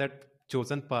going on that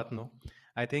chosen path, no,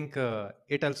 I think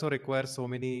it also requires so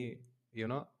many,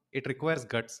 it requires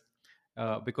guts,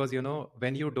 because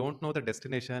when you don't know the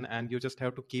destination and you just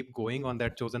have to keep going on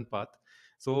that chosen path,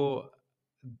 so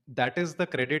that is the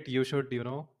credit you should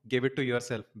give it to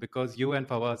yourself, because you and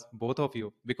Fawaz, both of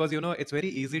you, because it's very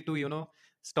easy to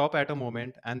stop at a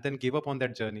moment and then give up on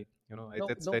that journey. No,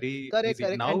 It's no, very correct, easy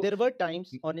correct. And now. there were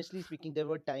times, honestly speaking, there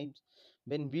were times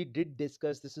when we did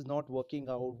discuss this is not working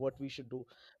out, what we should do.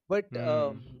 But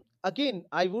Hmm. again,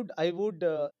 I would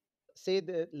say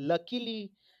that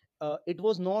luckily, it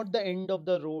was not the end of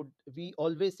the road. We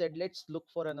always said, let's look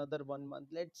for another 1 month.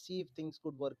 Let's see if things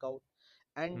could work out.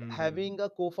 And Hmm. having a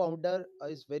co-founder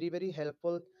is very, very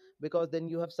helpful, because then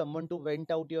you have someone to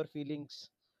vent out your feelings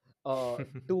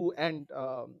to, and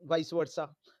vice versa.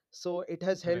 So it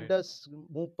has helped Right. us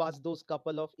move past those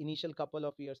initial couple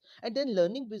of years. And then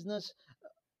learning business,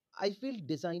 I feel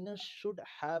designers should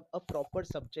have a proper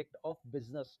subject of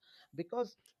business,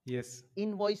 because Yes.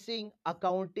 invoicing,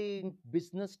 accounting,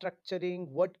 business structuring,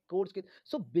 what codes can.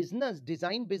 So business,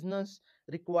 design business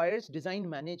requires design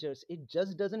managers. It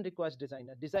just doesn't require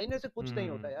designer. Designer से कुछ नहीं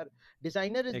होता Hmm. यार.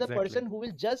 Designer is the Exactly. person who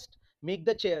will just make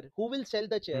the chair, who will sell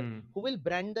the chair, Hmm. who will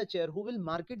brand the chair, who will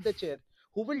market the chair,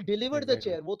 who will deliver the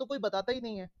Exactly. chair. वो तो कोई बताता ही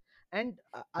नहीं है. And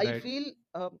I Right. feel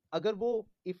अगर वो,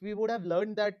 if we would have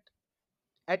learned that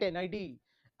at NID,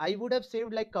 I would have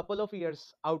saved like couple of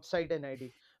years outside NID.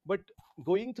 But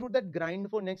going through that grind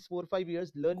for next 4 or 5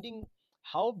 years, learning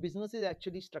how business is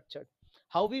actually structured,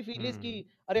 how we feel is कि Hmm.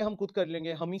 अरे हम खुद कर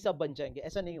लेंगे, हम ही सब बन जाएंगे,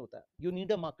 ऐसा नहीं होता. You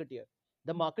need a marketeer.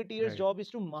 The marketeer's Right. job is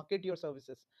to market your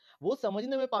services. वो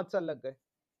समझने में 5 साल लग गए.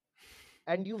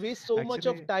 And you waste so much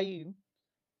of Actually, time,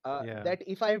 yeah. that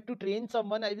if I have to train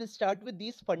someone, I will start with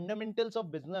these fundamentals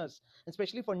of business,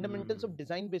 especially fundamentals Hmm. of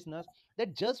design business,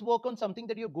 that just work on something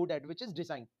that you're good at, which is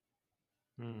design.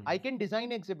 Hmm. I can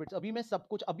design exhibits. अभी मैं सब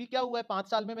कुछ, अभी क्या हुआ है, 5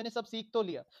 साल में मैंने सब सीख तो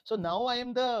लिया. So now I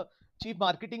am the chief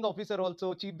marketing officer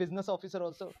also, chief business officer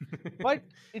also. But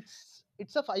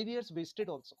it's a 5 years wasted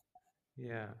also.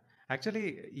 Yeah. Actually,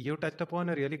 you touched upon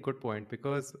a really good point,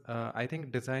 because I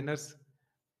think designers,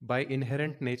 by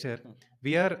inherent nature, Hmm.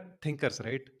 we are thinkers,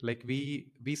 right? Like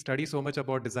we study so much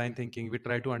about design thinking. We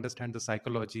try to understand the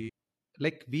psychology.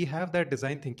 Like we have that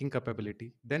design thinking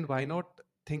capability. Then why not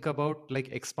think about like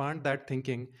expand that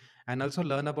thinking and also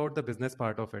learn about the business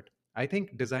part of it? I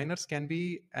think designers can be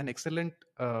an excellent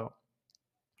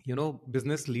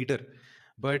business leader,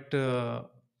 but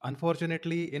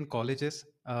unfortunately in colleges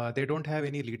they don't have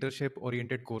any leadership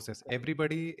oriented courses. Correct,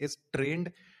 Everybody is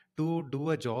trained to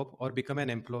do a job or become an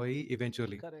employee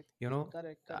eventually. correct, you know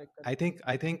correct, uh, correct, i correct. think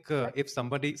i think And if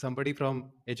somebody from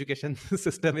education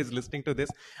system is listening to this,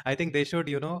 I think they should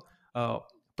uh,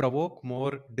 provoke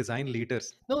more design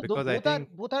leaders, no, because I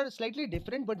both are think. slightly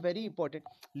different but very important.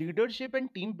 Leadership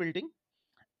and team building,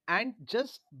 and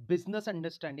just business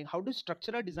understanding, how to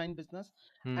structure a design business,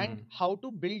 and Hmm. how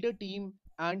to build a team,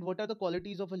 and what are the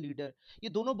qualities of a leader. ये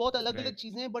दोनों बहुत अलग अलग Right.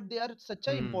 चीजें हैं, but they are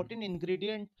such a Hmm. important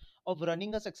ingredient of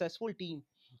running a successful team.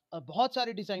 बहुत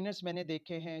सारे designers मैंने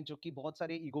देखे हैं जो कि बहुत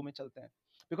सारे ईगो में चलते हैं,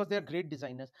 because they are great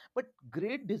designers, but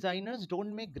great designers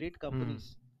don't make great Hmm. companies.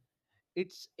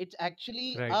 It's actually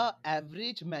Right. a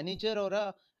average manager, or a,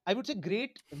 I would say,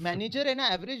 great manager and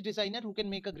an average designer who can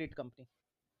make a great company.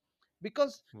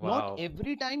 Because not Wow.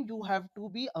 every time you have to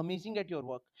be amazing at your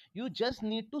work. You just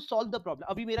need to solve the problem.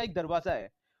 अभी मेरा एक दरवाजा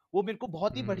है, वो मेरे को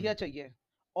बहुत ही Hmm. बढ़िया चाहिए,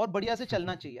 और बढ़िया से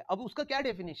चलना चाहिए. अब उसका क्या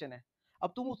डेफिनेशन है?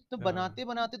 अब तुम उसमें uh, बनाते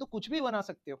बनाते तो कुछ भी बना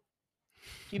सकते हो,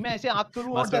 कि मैं ऐसे आंख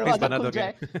करूं और मास्टरपीस दरवाजा बना खुल दोगे.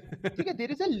 जाए. ठीक है,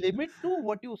 there is a limit to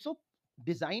what you. So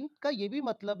design का ये भी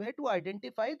मतलब है to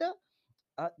identify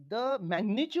the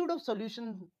magnitude of solution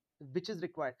which is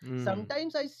required. Hmm.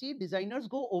 Sometimes I see designers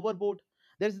go overboard.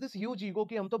 There's this huge ego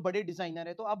कि हम तो बड़े डिजाइनर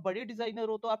है, तो आप बड़े डिजाइनर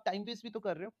हो तो आप टाइम वेस्ट भी तो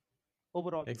कर रहे हो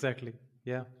ओवरऑल. Exactly.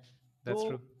 Yeah, तो that's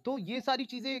true. ये सारी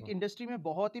चीजें एक Oh. इंडस्ट्री में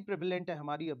बहुत ही प्रिविलेंट है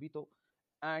हमारी अभी तो.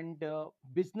 एंड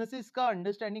बिजनेसेस का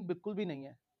अंडरस्टैंडिंग बिल्कुल भी नहीं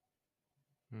है.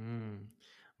 Hmm.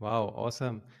 Wow,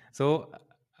 awesome. So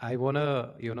I wanna,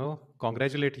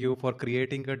 congratulate you for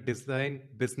creating a design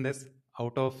business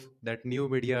out of that new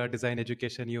media design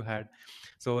education you had.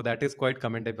 So that is quite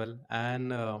commendable.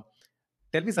 And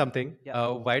Tell me something. Yeah.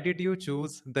 Why did you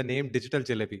choose the name Digital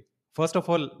Jalebi? First of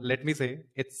all, let me say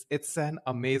it's an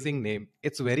amazing name.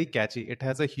 It's very catchy. It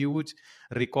has a huge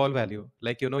recall value.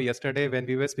 Like yesterday when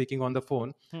we were speaking on the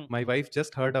phone, Hmm. my wife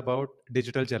just heard about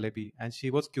Digital Jalebi, and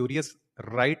she was curious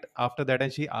right after that,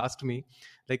 and she asked me,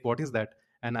 like, what is that?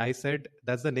 And I said,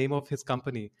 that's the name of his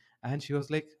company. And she was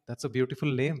like, that's a beautiful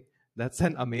name. That's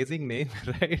an amazing name,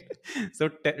 right? So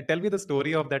tell me the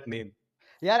story of that name.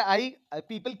 Yeah, I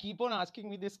people keep on asking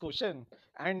me this question,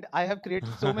 and I have created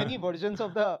so many versions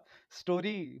of the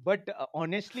story. But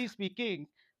honestly speaking,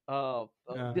 Uh,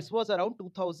 this was around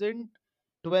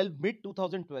 2012, mid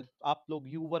 2012. आप लोग,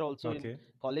 you were also in okay.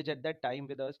 college at that time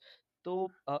with us.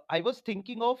 So I was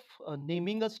thinking of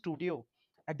naming a studio.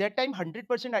 At that time,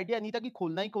 100% idea नहीं था कि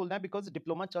खोलना ही खोलना है, because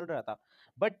diploma चल रहा था.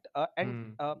 But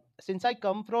Hmm. since I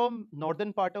come from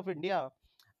northern part of India,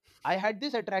 I had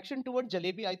this attraction toward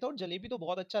jalebi. I thought jalebi तो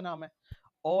बहुत अच्छा नाम है.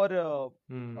 और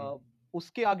Hmm.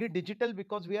 उसके आगे digital,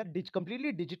 because we are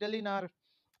completely digital in our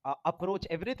approach.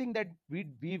 Everything that we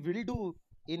will do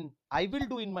in I will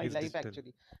do in my Is life digital.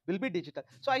 actually will be digital.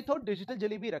 So I thought digital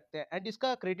jalebi रखते हैं, and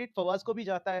इसका credit Fawaz को भी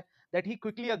जाता है, that he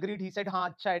quickly agreed. He said हाँ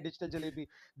अच्छा है digital jalebi.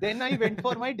 Then I went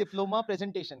for my diploma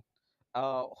presentation.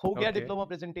 हो गया Okay. Diploma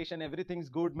presentation, everything is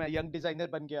good, मैं यंग डिजाइनर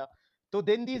बन गया. तो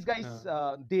then these guys,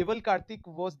 Uh, Deval Karthik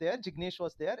was there, Jignesh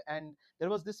was there, and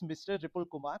there was this Mr. Ripple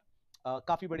Kumar,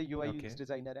 काफी बड़े UI UX okay.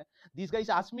 designer है. These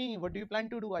guys asked me, what do you plan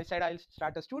to do? I said, I'll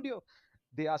start a studio.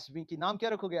 They asked me कि नाम क्या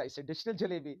रखोगे? I said Digital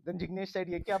Jalebi. Then Jignesh said,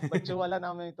 ये क्या बच्चों वाला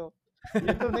नाम है, तो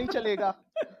ये तो नहीं चलेगा.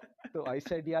 तो आई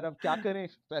सेड यार अब क्या करें,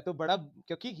 मैं तो बड़ा,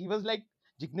 क्योंकि ही वाज लाइक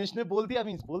जिग्नेश ने बोल दिया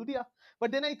मींस बोल दिया.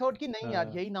 बट देन आई थॉट कि नहीं यार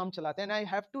uh, यही नाम चलाते हैं. And I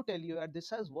have to tell you यार,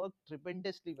 this has worked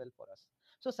tremendously well for us.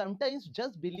 So sometimes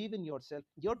just believe in yourself,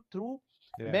 your through.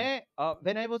 yeah. मैं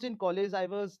when I was in college, I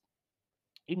was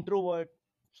introvert,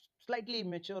 slightly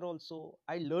immature also.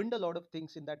 I learned a lot of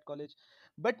things in that college.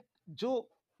 But jo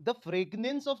the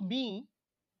fragrance of me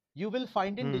you will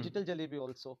find in Hmm. digital jalebi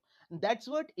also. And that's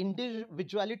what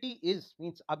individuality is.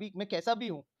 Means अभी मैं कैसा भी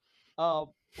हूँ, uh,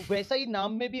 वैसा ही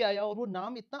नाम में भी आया, और वो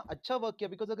नाम इतना अच्छा वर्क किया.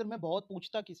 बिकॉज अगर मैं बहुत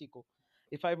पूछता किसी को,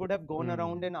 if I would have gone Hmm.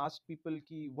 around and asked people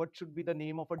ki what should be the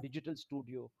name of a digital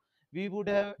studio, we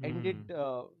would have ended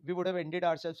Hmm.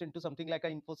 ourselves into something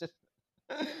like a Infosys.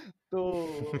 तो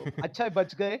अच्छा है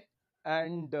बच गए.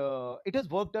 And it has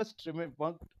worked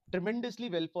tremendously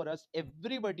well for us,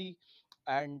 everybody.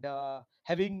 And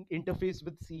having interface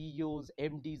with CEOs,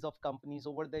 MDs of companies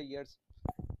over the years,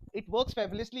 it works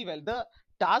fabulously well. The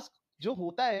task जो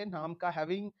होता है नाम का,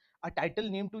 having a title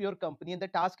name to your company, and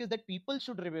the task is that people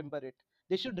should remember it.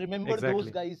 They should remember those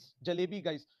Exactly. guys, Jalebi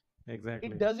guys. It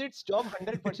Exactly. does its job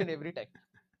 100% every time.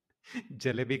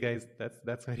 Jalebi guys.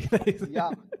 That's very nice.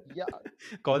 Yeah, yeah.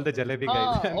 Call the jalebi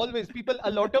guys. Always people,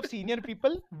 a lot of senior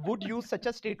people would use such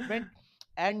a statement.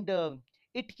 And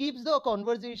it keeps the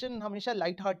conversation हमेशा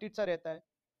light hearted सा रहता है.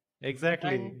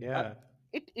 Exactly. And Yeah.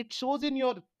 it shows in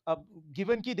your,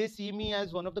 given ki they see me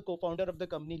as one of the co-founder of the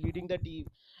company leading the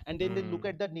team, and then they look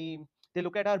Hmm. at the name, they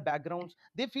look at our backgrounds,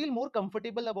 they feel more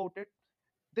comfortable about it.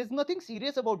 There's nothing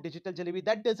serious about digital jalebi.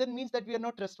 That doesn't mean that we are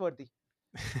not trustworthy.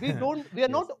 We are Yes.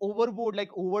 not overboard,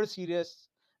 like over serious.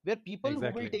 We're people who will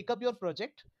Exactly. take up your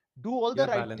project, do all You the are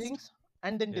right balanced. things,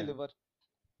 and then Yeah. deliver.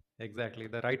 Exactly.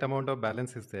 The right amount of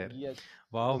balance is there. Yes,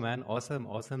 Wow, yes. man. Awesome.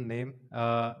 Awesome name.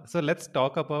 So let's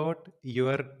talk about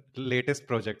your latest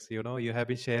projects. You have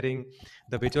been sharing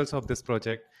the visuals of this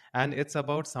project, and it's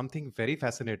about something very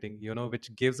fascinating,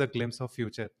 which gives a glimpse of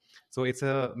future. So it's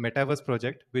a metaverse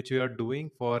project which you are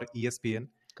doing for ESPN.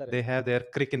 Correct, They have their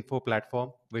Crick Info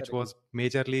platform, which correct, was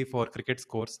majorly for cricket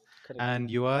scores, correct.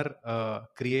 and you are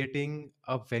creating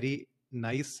a very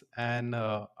nice and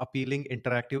appealing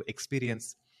interactive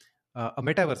experience, a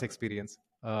metaverse experience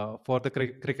for the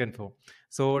Crick Info.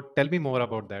 So tell me more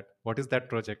about that. What is that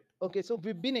project? Okay, so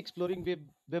we've been exploring.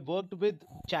 We've worked with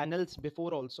channels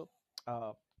before also,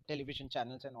 uh, television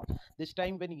channels and all. This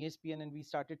time when ESPN and we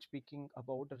started speaking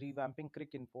about revamping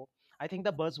Crick Info, I think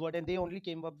the buzzword, and they only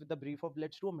came up with the brief of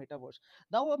let's do a metaverse.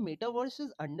 Now a metaverse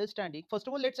is understanding. First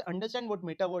of all, let's understand what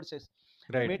metaverse is.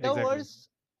 Right, exactly. Metaverse,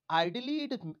 ideally,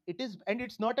 it is, and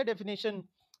it's not a definition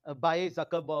by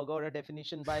Zuckerberg or a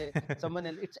definition by someone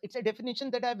else. It's a definition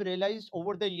that I've realized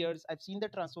over the years. I've seen the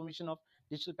transformation of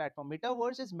digital platform.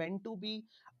 Metaverse is meant to be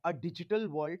a digital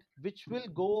world which will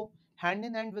go hand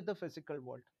in hand with the physical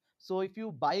world. So if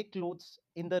you buy clothes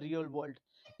in the real world,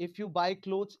 if you buy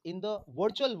clothes in the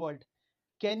virtual world,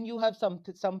 can you have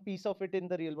some piece of it in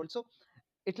the real world? So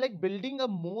it's like building a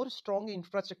more strong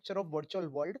infrastructure of virtual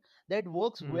world that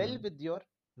works well Hmm. with your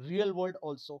real world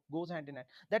also goes hand in hand.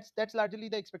 That's largely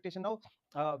the expectation. Now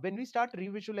when we start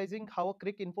revisualizing how a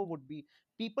crick info would be,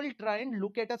 people try and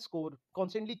look at a score,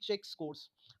 constantly check scores.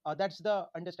 That's the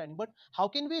understanding. But how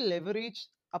can we leverage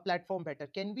a platform better?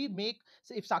 Can we make,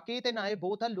 so if Saket and I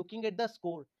both are looking at the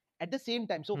score at the same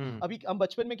time, so Hmm. अभी हम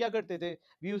बचपन में क्या करते थे,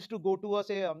 we used to go to a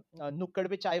say नुक्कड़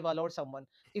पे चाय वाला or someone,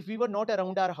 if we were not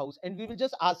around our house, and we will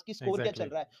just ask कि स्कोर क्या चल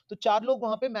Exactly. रहा है, तो चार लोग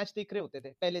वहां पे मैच देख रहे होते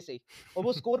थे पहले से ही, और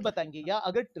वो स्कोर बताएंगे, या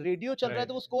अगर रेडियो चल रहा है Right.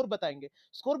 तो वो स्कोर बताएंगे,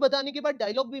 स्कोर बताने के बाद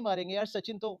डायलॉग भी मारेंगे, यार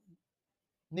सचिन तो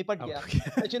निपट Out. गया,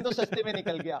 सचिन तो सस्ते में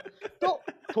निकल गया, तो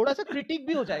थोड़ा सा क्रिटिक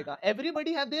भी हो जाएगा,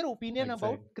 everybody have their opinion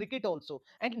about Exactly. Cricket also,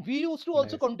 and we used to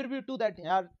also Nice. Contribute to that,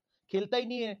 यार खेलता ही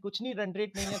नहीं है, कुछ नहीं, रन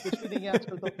रेट नहीं है, कुछ भी नहीं है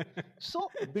आजकल तो. So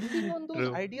building on those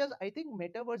True. ideas, I think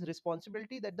metaverse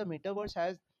responsibility that the metaverse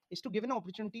has is to give an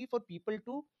opportunity for people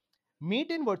to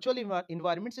meet in virtual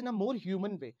environments in a more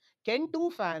human way. Can two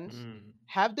fans Hmm.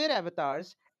 have their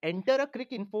avatars enter a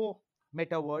crick info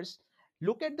metaverse,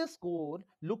 look at the score,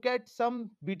 look at some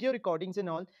video recordings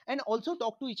and all, and also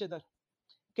talk to each other?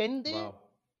 Can they Wow.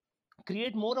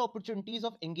 create more opportunities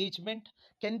of engagement?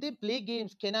 Can they play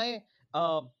games?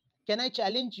 uh, can I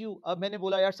challenge you? मैंने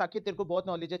बोला यार साकिब तेरे को बहुत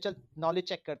knowledge है, चल knowledge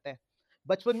check करते हैं.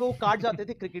 बचपन में वो कार्ड्स आते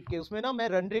थे क्रिकेट के, उसमें ना मैं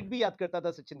रन रेट भी याद करता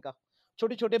था सचिन का,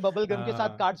 छोटे छोटे बबल गम के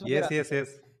साथ कार्ड्स वगैरह Yes, आते yes, थे.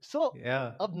 yes. So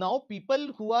Yeah. now people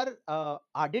who are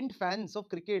ardent fans of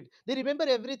cricket, they remember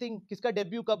everything. किसका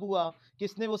डेब्यू कब हुआ,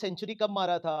 किसने वो सेंचुरी कब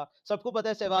मारा था, सबको पता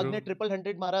है सहवाग ने True. ट्रिपल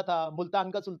हंड्रेड मारा था,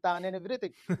 मुल्तान का सुल्तान एंड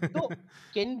एवरीथिंग. तो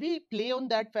can we play on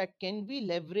that fact? Can we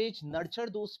leverage, nurture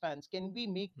those fans? Can we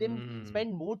make them Hmm.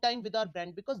 spend more time with our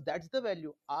brand? Because that's the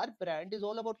value. Our brand is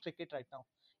all about cricket right now.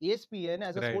 ESPN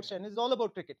as a Right. sports channel is all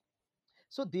about cricket.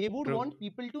 So they would True. want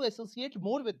people to associate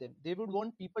more with them. They would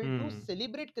want people to Hmm.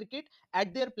 celebrate cricket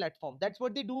at their platform. That's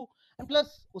what they do. And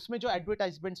plus, usme jo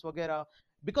advertisements वगैरह,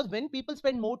 because when people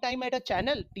spend more time at a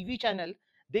channel, TV channel,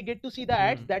 they get to see the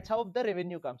ads. Hmm. That's how the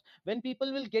revenue comes. When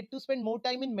people will get to spend more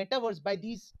time in metaverse by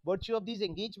these virtue of these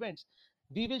engagements,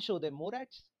 we will show them more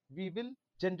ads. We will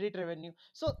generate revenue.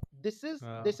 So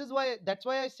Wow. this is why, that's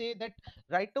why I say that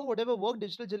right now whatever work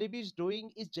Digital Jalebi is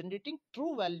doing is generating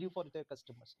true value for their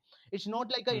customers. It's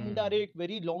not like a Hmm. indirect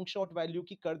very long shot value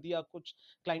ki kar diya kuch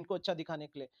client ko अच्छा दिखाने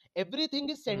के लिए.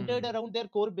 Everything is centered Hmm. around their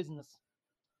core business,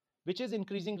 which is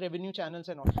increasing revenue channels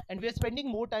and all, and we are spending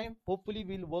more time. Hopefully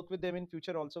we'll work with them in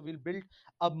future also. We'll build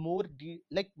a more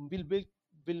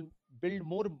we'll build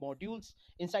more modules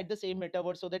inside the same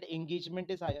metaverse so that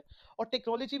engagement is higher. और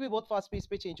technology भी बहुत fast pace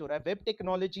पे change हो रहा है, web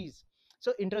technologies.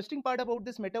 So interesting part about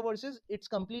this metaverse is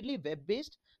it's completely web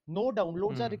based, no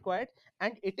downloads are Hmm. required,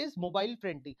 and it is mobile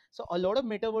friendly. So a lot of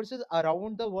metaverses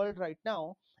around the world right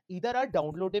now either are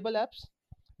downloadable apps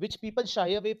which people shy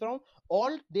away from,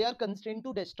 or they are constrained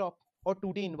to desktop or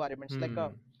 2D environments Hmm.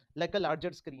 like a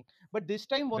larger screen. But this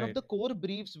time one of Right. the core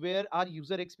briefs where our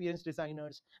user experience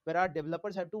designers, where our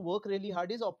developers have to work really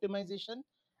hard, is optimization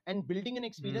and building an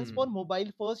experience for Hmm.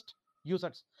 mobile first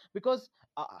users. Because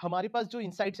हमारे पास जो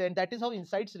insights है, and that is how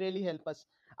insights really help us.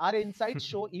 Our insights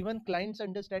show even clients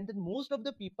understand that most of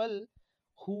the people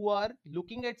who are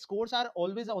looking at scores are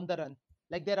always on the run,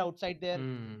 like they're outside their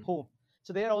Hmm. home.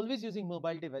 So they are always using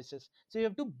mobile devices. So you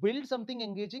have to build something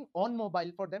engaging on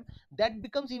mobile for them. That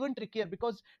becomes even trickier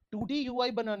because 2D UI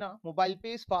banana mobile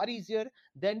पे is far easier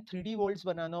than 3D worlds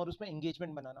बनाना और उसमें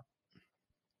engagement banana.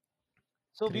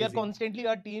 So we are Crazy. constantly,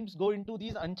 our teams go into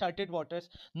these uncharted waters.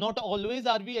 Not always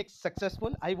are we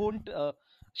successful. I won't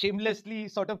shamelessly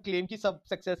sort of claim कि सब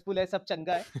successful है, सब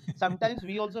चंगा है. Sometimes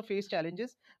we also face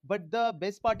challenges, but the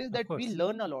best part is Of that we course.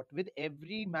 learn a lot with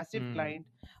every massive Hmm. client.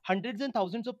 Hundreds and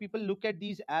thousands of people look at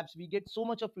these apps. We get so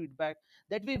much of feedback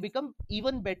that we become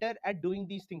even better at doing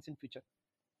these things in future.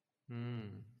 Hmm.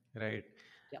 Right.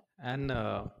 Yeah. And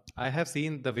I have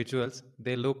seen the visuals.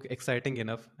 They look exciting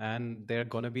enough, and they're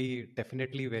gonna be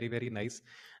definitely very, very nice.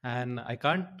 And I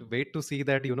can't wait to see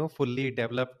that, fully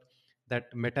developed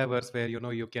that metaverse where,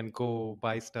 you can go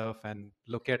buy stuff and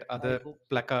look at I other hope so.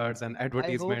 placards and I hope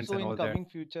advertisements so. and In all that. coming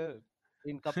future,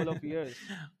 in couple of years,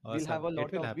 we'll have Awesome. a It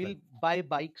lot will of. We'll happen. buy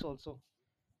bikes also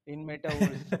in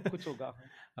metaverse. सब कुछ होगा.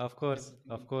 Everything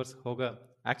Of will. course, hoga.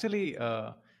 Actually,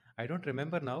 I don't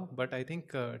remember now, but I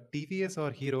think TVS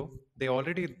or Hero, they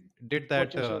already did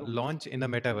that Virtual showroom. launch in the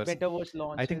metaverse. Metaverse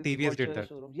I think launches, TVS did virtual that.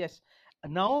 showroom. Yes.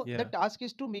 Now the Yeah. task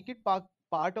is to make it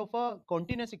part of a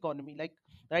continuous economy. Like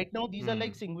right now, these are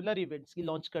like Hmm. singular events कि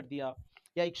launch कर दिया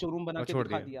या एक showroom बना और के छोड़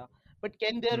दिखा दिया. दिया. But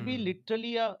can there be Hmm.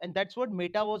 literally a, and that's what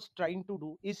Meta was trying to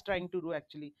do, is trying to do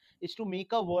actually, is to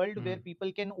make a world Hmm. where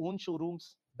people can own showrooms,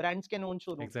 brands can own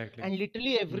showroom, Exactly. and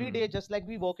literally every Hmm. day, just like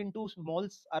we walk into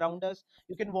malls around us,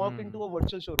 you can walk Hmm. into a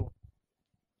virtual showroom.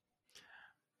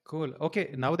 Cool.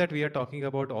 Okay, now that we are talking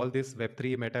about all this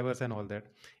Web3, metaverse, and all that,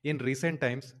 in recent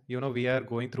times, we are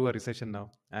going through a recession now,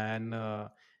 and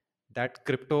that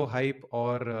crypto hype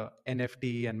or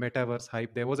NFT and metaverse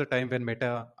hype, there was a time when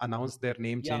Meta announced their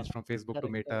name Yeah, change from Facebook to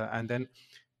correct, Meta, correct. and then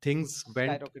things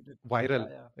went Skyrocketed. viral.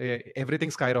 Yeah, yeah. Everything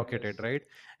skyrocketed, Yes. right?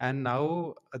 And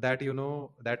now that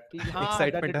that That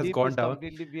excitement the has dip gone is down.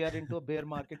 completely, we are into a bear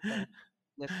market time.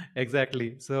 Yes.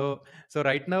 Exactly. So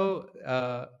right now,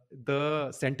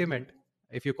 the sentiment,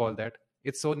 if you call that,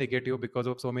 it's so negative because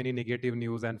of so many negative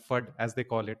news and FUD, as they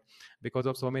call it, because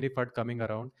of so many FUD coming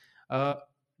around. uh,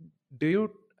 do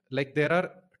you, like, there are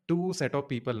two set of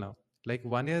people now. Like,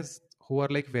 one is who are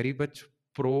like very much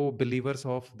pro believers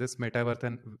of this metaverse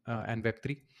and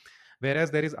web3,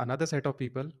 whereas there is another set of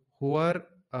people who are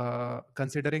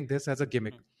considering this as a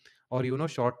gimmick, Hmm. or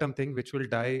short term thing which will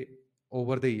die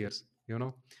over the years.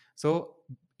 So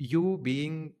you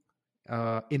being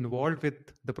involved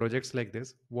with the projects like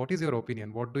this, what is your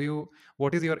opinion?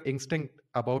 What is your instinct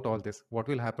about all this? What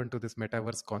will happen to this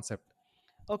metaverse concept?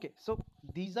 Okay, so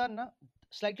these are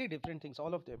slightly different things,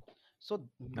 all of them. So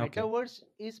Okay. metaverse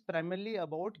is primarily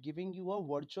about giving you a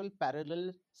virtual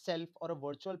parallel self or a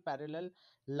virtual parallel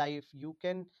life. You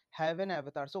can have an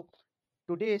avatar. So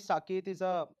today Saket is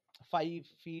a 5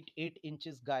 feet 8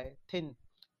 inches guy, thin.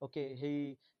 Okay,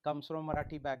 he comes from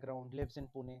Marathi background, lives in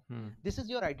Pune. Hmm. This is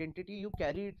your identity. You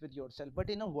carry it with yourself. But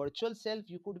in a virtual self,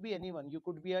 you could be anyone. You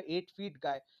could be a 8 feet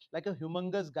guy, like a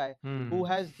humongous guy who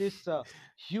Hmm. has this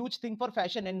huge thing for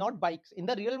fashion and not bikes. In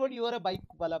the real world, you are a bike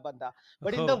wala banda.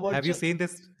 But in the Oh, have you virtual, seen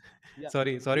this? yeah,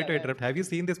 Sorry yeah, to yeah. interrupt. Have you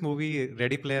seen this movie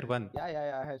Ready Player One? Yeah, yeah,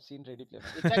 yeah. I have seen Ready Player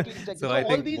One. Exactly, exactly. So So I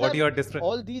think what you are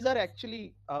all these are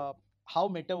actually how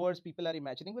metaverse people are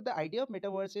imagining. But the idea of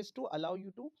metaverse is to allow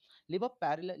you to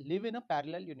live in a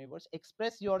parallel universe,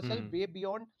 express yourself Hmm. way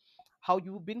beyond how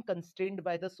you've been constrained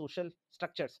by the social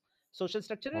structure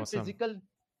and Awesome. physical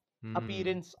Hmm.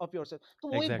 Appearance of yourself तो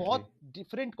वो एक Exactly. बहुत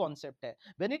different concept है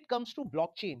when it comes to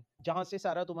blockchain जहां से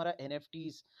सारा तुम्हारा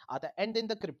NFTs आता है and then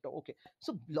the crypto okay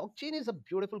so blockchain is a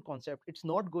beautiful concept it's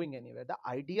not going anywhere the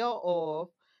idea of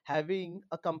having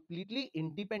a completely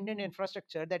independent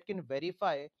infrastructure that can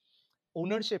verify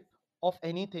ownership of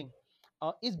anything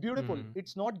is beautiful. Hmm.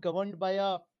 It's not governed by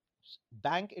a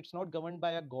bank, it's not governed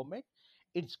by a government,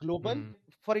 it's global. Hmm.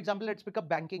 For example, let's pick up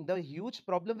banking. The huge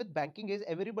problem with banking is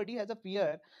everybody has a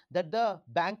fear that the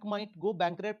bank might go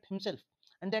bankrupt himself.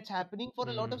 And that's happening for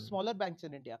a lot of Hmm. smaller banks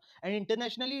in India. And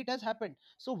internationally, it has happened.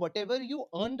 So, whatever you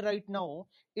earn right now,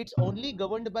 it's only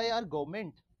governed by our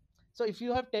government. So, if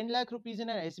you have 10 lakh rupees in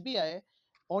an SBI,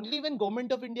 only when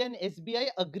government of India and SBI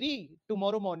agree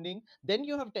tomorrow morning, then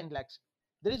you have 10 lakhs.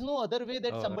 There is no other way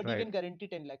that Oh, somebody right. can guarantee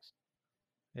 10 lakhs.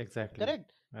 Exactly.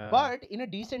 Correct. Uh, But in a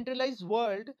decentralized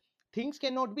world, things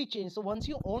cannot be changed. So once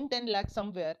you own 10 lakhs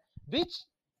somewhere, which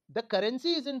the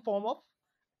currency is in form of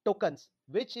tokens,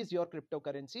 which is your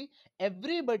cryptocurrency,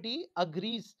 everybody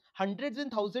agrees. Hundreds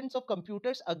and thousands of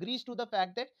computers agrees to the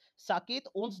fact that Saket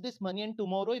owns this money, and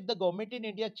tomorrow if the government in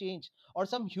India change or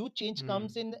some huge change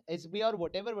comes hmm. in SBI or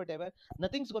whatever,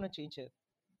 nothing's gonna change here.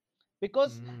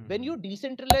 Because when Hmm. you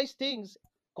decentralize things,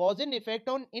 cause and effect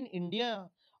on in India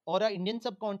or a Indian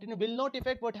subcontinent will not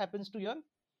affect what happens to your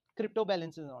crypto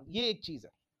balances on. ये एक चीज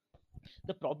है.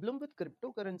 The problem with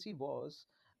cryptocurrency was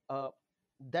uh,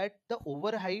 that the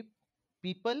overhype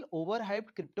people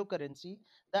overhyped cryptocurrency.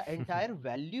 The entire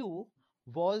value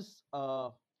was uh,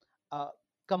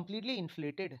 completely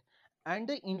inflated, and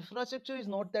the infrastructure is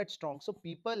not that strong. So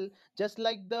people, just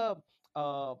like the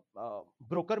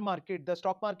broker market, the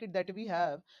stock market that we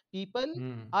have, people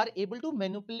Hmm. are able to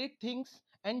manipulate things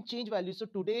and change value. So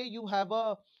today you have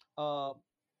a uh,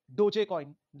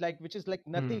 Dogecoin, like which is like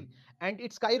Hmm. nothing, and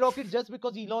it skyrockets just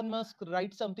because Elon Musk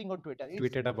writes something on Twitter.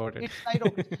 Tweeted about it. It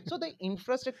skyrockets. So the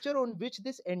infrastructure on which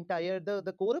this entire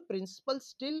the core principles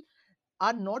still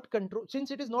are not controlled.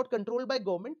 Since it is not controlled by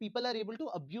government, people are able to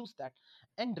abuse that.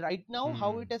 And right now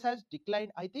how Hmm. it has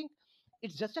declined, I think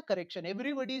it's just a correction.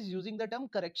 Everybody is using the term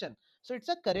correction. So it's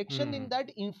a correction in Hmm. that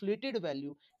inflated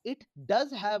value. It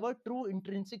does have a true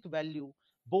intrinsic value.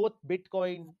 Both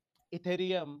Bitcoin,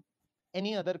 Ethereum,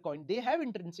 any other coin, they have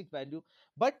intrinsic value,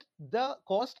 but the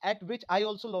cost at which I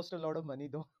also lost a lot of money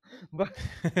though. but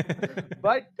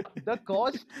but the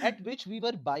cost at which we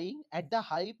were buying at the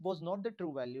hype was not the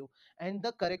true value. And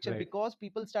the correction, Right. because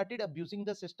people started abusing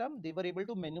the system, they were able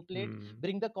to manipulate, Hmm.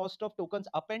 bring the cost of tokens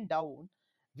up and down.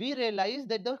 We realized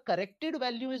that the corrected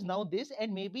value is now this,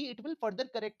 and maybe it will further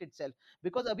correct itself.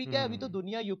 Because abhi kya hai, abhi to Hmm.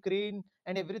 दुनिया Ukraine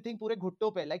and everything पूरे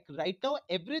घुट्टों पे, like right now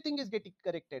everything is getting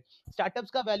corrected.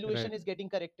 Startups ka Right. valuation is getting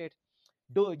corrected.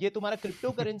 ये तुम्हारा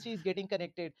crypto currency is getting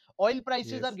corrected, oil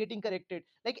prices are Yes. Getting corrected,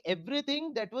 like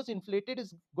everything that was inflated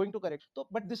is going to correct. So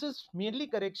but this is merely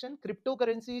correction.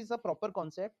 Cryptocurrency is a proper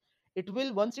concept. It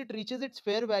will, once it reaches its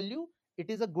fair value, it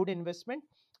is a good investment.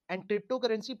 And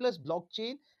cryptocurrency plus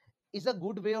blockchain is a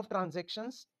good way of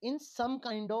transactions in some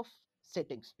kind of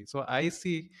settings. So I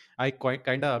see, I quite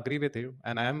kind of agree with you,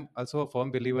 and I am also a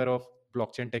firm believer of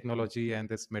blockchain technology and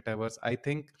this metaverse. I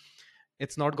think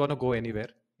it's not gonna go anywhere.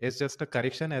 It's just a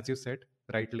correction, as you said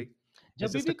rightly. It's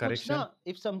जब just भी a कुछ ना, correction.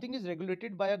 if something is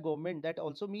regulated by a government, that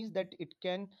also means that it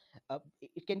can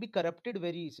be corrupted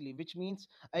very easily, which means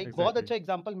एक बहुत Exactly. अच्छा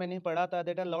example मैंने पढ़ा था,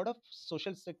 that a lot of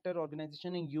social sector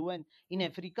organization in UN in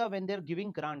Africa, when they're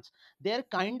giving grants, they're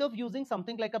kind of using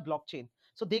something like a blockchain.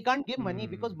 So they can't give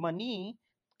money because Hmm. money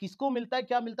किसको मिलता है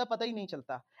क्या मिलता है पता ही नहीं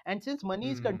चलता, and since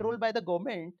money is Hmm. controlled by the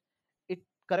government, it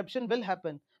corruption will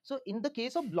happen. So in the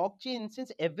case of blockchain,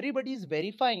 since everybody is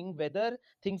verifying whether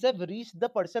things have reached the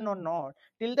person or not,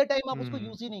 till the time आप उसको Hmm.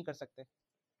 use ही नहीं कर सकते.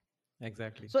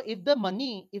 Exactly. So if the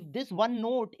money, if this one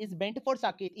note is meant for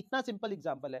Saket, इतना simple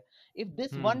example है, if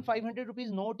this one Hmm. 500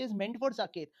 rupees note is meant for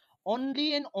Saket, only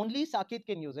and only Saket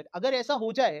can use it. अगर ऐसा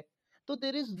हो जाए तो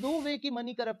there is no way कि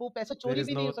money corrupt हो, पैसा There चोरी is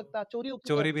भी नहीं no हो सकता, चोरी हो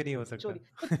क्यों चोरी भी नहीं हो सकता. चोरी.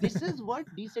 So this is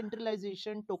what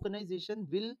decentralization, tokenization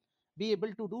will be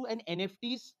able to do, and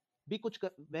NFTs भी कुछ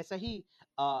वैसा ही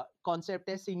कॉन्सेप्ट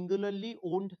है, singularly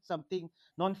owned something,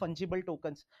 non fungible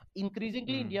tokens.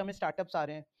 Increasingly Hmm. India में स्टार्टअप्स आ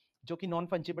रहे हैं जो कि नॉन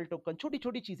फंजिबल टोकन, छोटी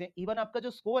छोटी चीजें, इवन आपका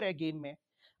जो स्कोर है गेम में,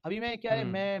 अभी मैं क्या है,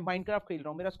 Hmm. मैं माइनक्राफ्ट खेल रहा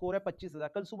हूँ, मेरा स्कोर है 25,000,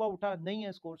 कल सुबह उठा नहीं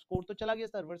है स्कोर, स्कोर तो चला गया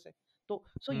सर्वर से. तो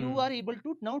so you Hmm. Are able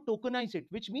to now tokenise it,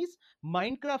 which means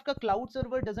Minecraft का cloud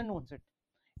server doesn't owns it,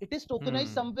 it is tokenise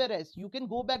Hmm. Somewhere else. You can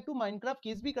go back to Minecraft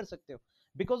case भी कर सकते हो,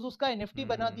 because उसका NFT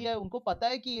बना Hmm. दिया है, उनको पता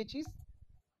है कि ये चीज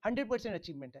 100%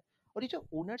 अचीवमेंट है. और ये जो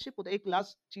ओनरशिप होता है, एक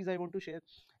लास्ट चीज I want to share,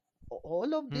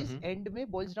 all of this Hmm. end में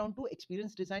boils down to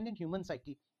experience design and human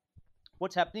psyche.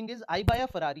 What's happening is I buy a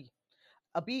Ferrari.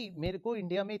 अभी मेरे को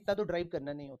इंडिया में इतना तो ड्राइव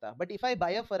करना नहीं होता, but if I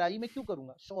bye a Ferrari, मैं क्यों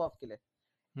करूंगा, शो ऑफ के लिए.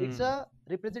 It's a Hmm.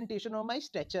 Representation of my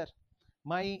stature,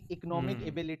 my economic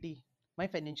Hmm. ability, my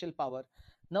financial power.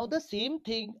 Now the same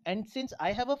thing, and since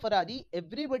I have a Ferrari,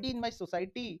 everybody in my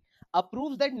society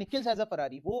approves that Nikhil has a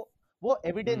Ferrari. वो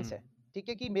evidence Hmm. है, ठीक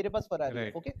है, कि मेरे पास Ferrari है.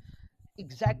 Right. Okay,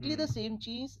 exactly the Hmm. same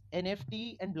cheese NFT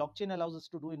and blockchain allows us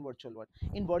to do in virtual world.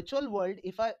 In virtual world,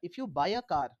 if you buy a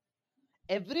car,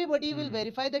 everybody will Hmm.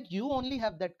 verify that you only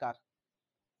have that car,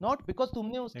 not because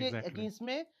तुमने उसके Exactly. Against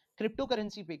में crypto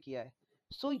currency पे किया है.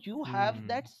 सो you have Hmm.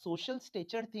 That social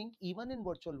stature thing even in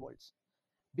virtual worlds,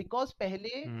 because पहले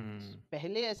Hmm.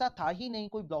 पहले ऐसा था ही नहीं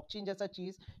कोई ब्लॉकचेन जैसा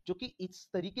चीज जो कि इस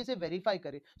तरीके से वेरीफाई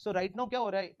करे. सो राइट नाउ क्या हो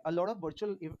रहा है, a lot of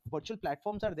virtual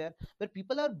platforms are there where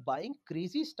people are buying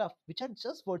crazy stuff which are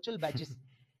just virtual badges,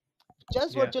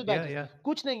 just Yeah. Virtual Yeah. Badges, Yeah.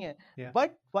 कुछ नहीं है. Yeah.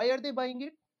 But why are they buying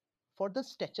it, for the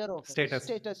stature of it, Status.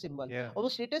 Status symbol. Yeah. और वो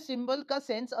status symbol का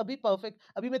sense अभी perfect.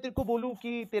 अभी मैं तेरे को बोलूं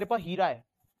कि तेरे पास हीरा है,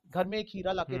 घर में एक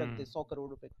हीरा लाके रख दे Hmm. 100 करोड़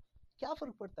रुपए, क्या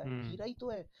फर्क पड़ता है, Hmm. हीरा ही तो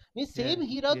है. नहीं, Yeah. सेम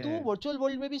हीरा तू Yeah. वर्चुअल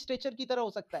वर्ल्ड में भी स्ट्रेचर की तरह हो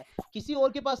सकता है, किसी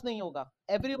और के पास नहीं होगा.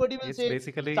 एवरीबॉडी विल It's से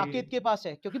basically. साकेत के पास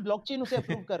है क्योंकि ब्लॉकचेन उसे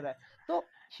अप्रूव कर रहा है. तो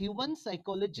ह्यूमन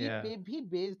साइकोलॉजी Yeah. पे भी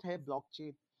बेस्ड है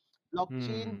ब्लॉकचेन.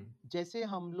 Blockchain Hmm. जैसे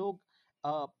हम लोग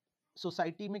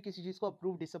सोसाइटी में किसी चीज को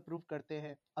अप्रूव डिसअप्रूव करते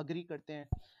हैं, अग्री करते हैं,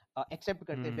 एक्सेप्ट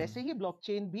करते हैं, Hmm. वैसे ही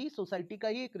ब्लॉकचेन भी सोसाइटी का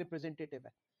ही एक रिप्रेजेंटेटिव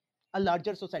है, a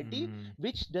larger society Hmm.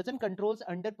 which doesn't controls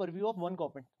under purview of one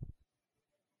government.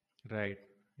 Right,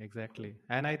 exactly.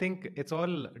 And I think it's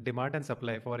all demand and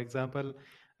supply. For example,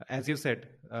 as you said,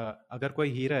 अगर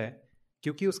कोई हीरा है,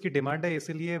 क्योंकि उसकी डिमांड है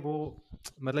इसीलिए वो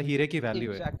मतलब हीरे की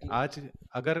वैल्यू है. Exactly. आज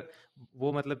अगर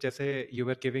वो मतलब जैसे you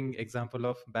are giving example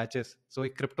of badges, so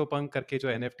एक क्रिप्टो पंक करके जो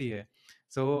एनएफटी है,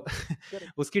 सो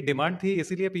Correct. उसकी डिमांड थी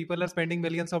इसीलिए people are spending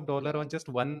millions of dollar on just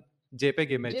one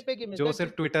JPEG image JPEG image, जो that's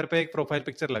सिर्फ it. ट्विटर पे एक प्रोफाइल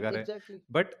पिक्चर लगा रहा है. Exactly.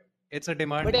 But it's a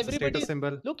demand, But it's a everybody status is,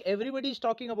 symbol. look, everybody is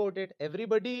talking about it.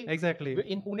 Everybody Exactly.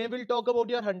 in Pune will talk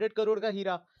about your 100 crore ka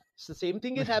hira. So same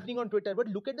thing is happening on Twitter.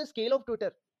 But look at the scale of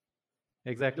Twitter.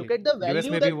 Exactly. Look at the US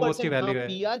value में भी that वो उसकी person. हाँ, value है.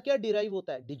 PR क्या derive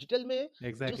होता है digital में, जो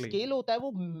एग्जैक्टली. स्केल होता है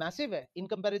वो मैसिव है in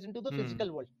comparison to the hmm.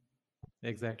 physical world.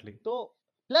 Exactly. तो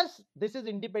plus this is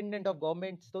independent of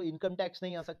governments, तो इनकम टैक्स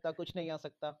नहीं आ सकता, कुछ नहीं आ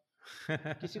सकता,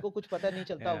 किसी को कुछ पता नहीं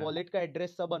चलता, या. वॉलेट का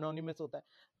एड्रेस सब अनोनिमस होता है.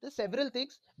 तो several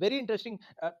things very interesting.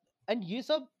 And ये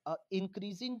सब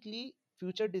इंक्रीजिंगली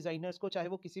फ्यूचर डिजाइनर्स को, चाहे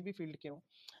वो किसी भी फील्ड के हों,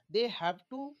 they have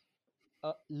to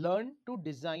learn to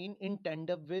design in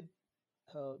tandem with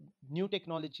new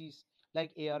technologies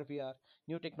like AR, VR,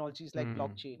 new technologies like hmm.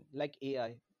 blockchain, like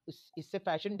AI. इससे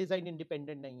फैशन डिजाइन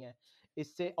इंडिपेंडेंट नहीं है.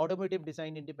 इससे ऑटोमोटिव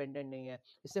डिजाइन इंडिपेंडेंट नहीं है,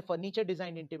 इससे फर्नीचर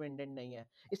डिजाइन इंडिपेंडेंट नहीं है,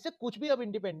 इससे कुछ भी अब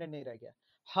इंडिपेंडेंट नहीं रह गया।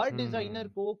 हर डिजाइनर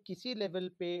Hmm. को किसी लेवल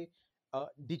पे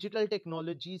डिजिटल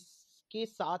टेक्नोलॉजी के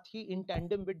साथ ही in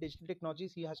tandem with digital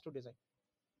technologies ही हैज टू डिजाइन।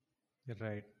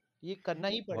 Right. ये करना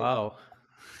ही पड़ेगा। Wow.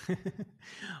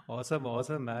 Awesome,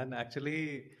 awesome, man. Actually,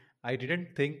 I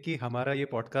didn't think कि हमारा ये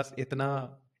podcast इतना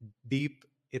deep,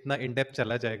 इतना in depth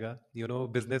चला जाएगा.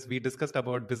 Business. We discussed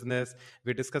about business.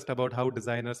 We discussed about how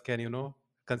designers can,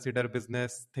 consider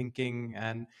business thinking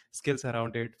and skills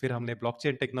around it. फिर हमने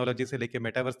blockchain technology से लेके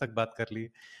metaverse तक बात कर ली.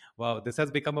 Wow, this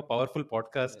has become a powerful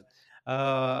podcast. Yes.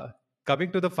 Uh,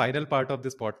 Coming to the final part of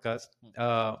this podcast,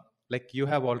 Hmm. like you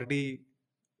have already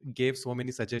gave so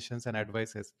many suggestions and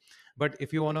advices, but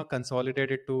if you want to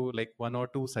consolidate it to like one or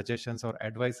two suggestions or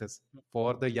advices Hmm. for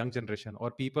the young generation or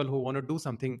people who want to do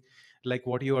something like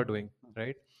what you are doing, Hmm.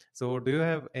 right? So do you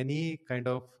have any kind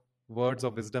of words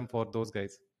of wisdom for those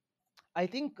guys? I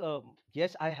think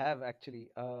yes, I have actually.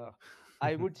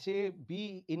 I would say be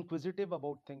inquisitive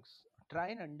about things. Try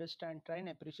and understand. Try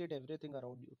and appreciate everything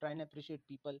around you. Try and appreciate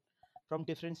people from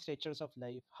different statures of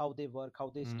life, how they work, how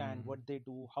they stand, Mm, what they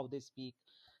do, how they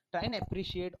speak. Try and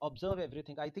appreciate, observe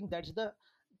everything. I think that's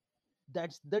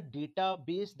the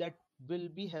database that will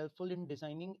be helpful in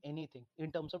designing anything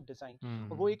in terms of design.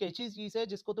 और वो mm, एक ऐसी चीज है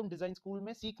जिसको तुम design school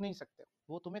में सीख नहीं सकते हो,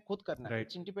 वो तुम्हें खुद करना है, right.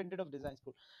 It's independent of design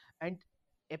school. And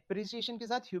appreciation के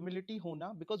साथ ह्यूमिलिटी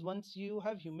होना, because once you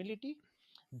have humility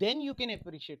then you can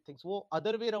appreciate things, वो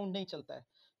अदर वे राउंड नहीं चलता है।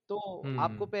 तो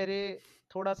आपको Mm, पहले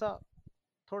थोड़ा सा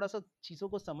थोड़ा सा चीज़ों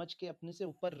को समझ के अपने से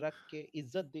ऊपर रख के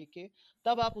इज्जत दे के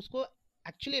तब आप उसको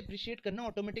एक्चुअली अप्रिशिएट करना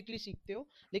ऑटोमेटिकली सीखते हो।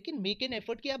 लेकिन मेक एन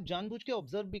एफर्ट कि आप जानबूझ के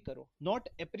ऑब्जर्व भी करो। Not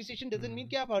appreciation doesn't mean mm,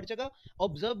 कि आप हर जगह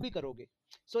ऑब्जर्व भी करोगे।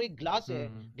 सो एक ग्लास है,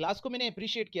 mm, ग्लास को मैंने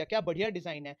अप्रिशिएट किया, क्या बढ़िया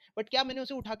डिजाइन है, बट क्या मैंने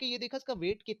उसे उठा के ये देखा इसका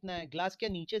वेट कितना है, ग्लास क्या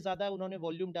नीचे ज्यादा है उन्होंने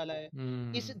वॉल्यूम डाला है।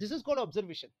 इस mm, this is called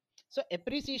observation. So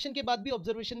appreciation के बाद भी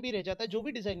ऑब्जर्वेशन भी रह जाता है, जो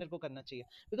भी डिजाइनर को करना चाहिए।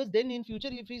 Because then in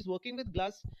future if he is working with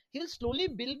glass he will slowly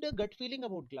build a gut feeling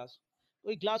about glass.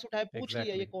 कोई ग्लास उठाया, पूछ लिया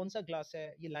ये exactly. कौन सा ग्लास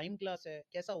है, ये लाइम ग्लास है,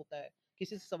 कैसा होता है,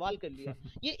 किसी से सवाल कर लिया।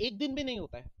 ये एक दिन में नहीं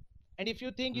होता है। And if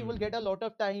you think you will Mm, get a lot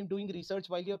of time doing research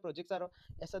while your projects are,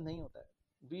 ऐसा नहीं होता है।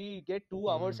 We get 2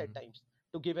 hours at mm, times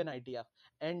to give an idea.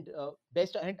 And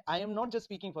best, and I am not just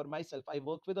speaking for myself, I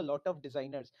work with a lot of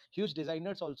designers, huge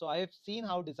designers also. I have seen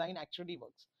how design actually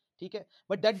works. ठीक है,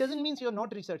 but that doesn't mean you're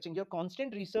not researching. Your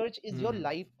constant research is your mm,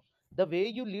 life. The way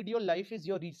you lead your life is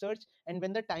your research, and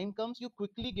when the time comes you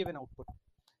quickly give an output.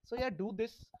 So yeah, do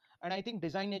this. And I think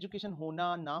design education होना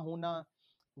ना होना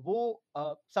वो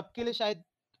सबके लिए शायद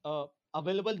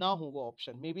available ना हो वो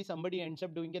option. Maybe somebody ends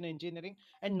up doing an engineering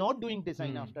and not doing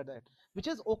design mm, after that, which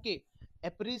is okay.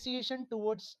 Appreciation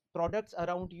towards products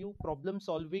around you, problem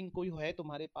solving, कोई है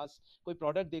तुम्हारे पास, कोई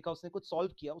product देखा उसने कुछ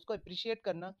solve किया, उसको appreciate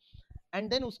करना।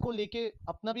 And then उसको लेके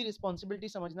अपना भी responsibility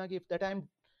समझना कि if that I'm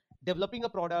developing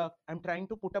a product, I'm trying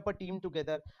to put up a team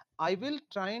together, I will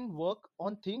try and work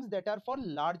on things that are for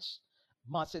large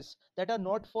masses, that are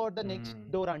not for the next mm.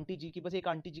 door aunty जी की, बस एक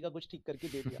aunty जी का कुछ ठीक करके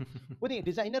दे दिया। वो नहीं,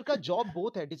 डिजाइनर का जॉब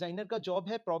बहुत है, डिजाइनर का जॉब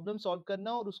है प्रॉब्लम सॉल्व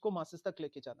करना और उसको मासेस तक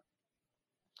लेके जाना।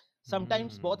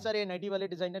 समटाइम्स बहुत Mm, सारे एनआईटी वाले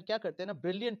डिजाइनर क्या करते हैं ना,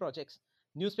 ब्रिलियंट प्रोजेक्ट्स,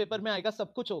 न्यूज़पेपर में आएगा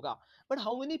सब कुछ होगा, but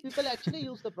how many people actually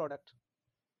use the product.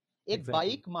 एक exactly.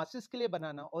 बाइक मासेस के लिए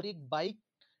बनाना और एक बाइक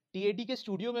टीएडी के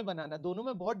स्टूडियो में बनाना, दोनों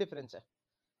में बहुत डिफरेंस है।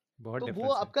 बहुत तो वो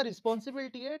डिफरेंस है. आपका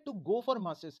रिस्पॉन्सिबिलिटी है to go for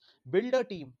masses, build a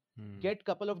team, Hmm. Gate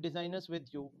couple of designers with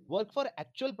you, work for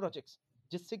actual projects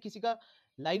जिससे किसी का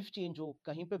लाइफ चेंज हो,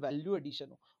 कहीं पे वैल्यू एडिशन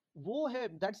हो। वो है,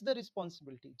 that's the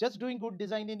responsibility. Just doing good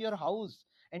design in your house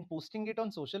and posting it on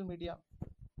social media,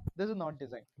 this is not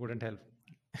design. Wouldn't help.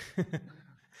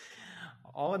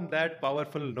 On that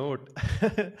powerful note,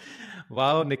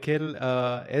 wow, Nikhil,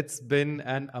 it's been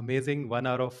an amazing 1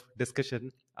 hour of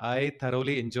discussion. I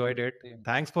thoroughly enjoyed it. Same.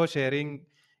 Thanks for sharing,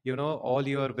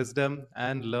 all your wisdom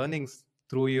and learnings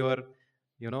through your,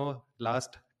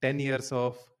 last 10 years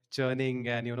of churning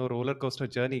and, roller coaster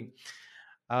journey.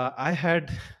 I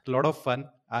had a lot of fun.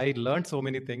 I learned so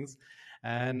many things,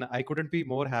 and I couldn't be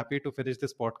more happy to finish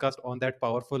this podcast on that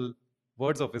powerful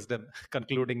words of wisdom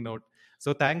concluding note.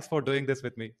 So thanks for doing this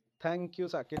with me. Thank you,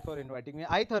 Saket, for inviting me.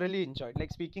 I thoroughly enjoyed,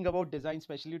 like, speaking about design,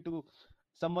 especially to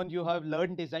someone you have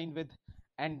learned design with,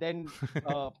 and then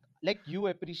uh, like you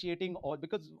appreciating all,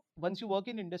 because once you work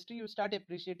in industry, you start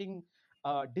appreciating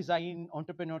design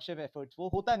entrepreneurship efforts. वो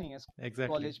होता नहीं है Exactly,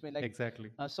 college में, like. exactly.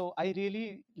 So I really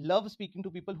love speaking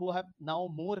to people who have now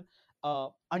more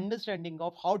understanding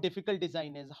of how difficult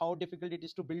design is, how difficult it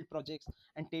is to build projects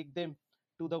and take them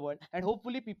to the world. And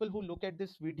hopefully people who look at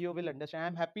this video will understand.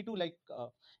 I'm happy to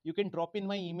you can drop in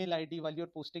my email ID while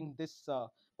you're posting this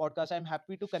podcast. I'm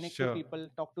happy to connect to Sure. people,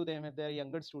 talk to them if they're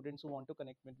younger students who want to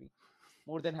connect with me.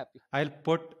 More than happy.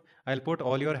 I'll put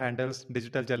all your handles,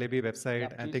 Digital Jalebi Yeah, website,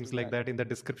 and please things do like that. that in the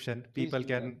description. Please People do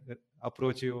that. can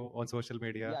approach you on social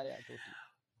media. Yeah, totally.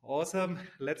 Awesome.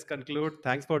 Let's conclude.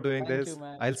 Thanks for doing Thank you, this.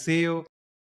 man. I'll see you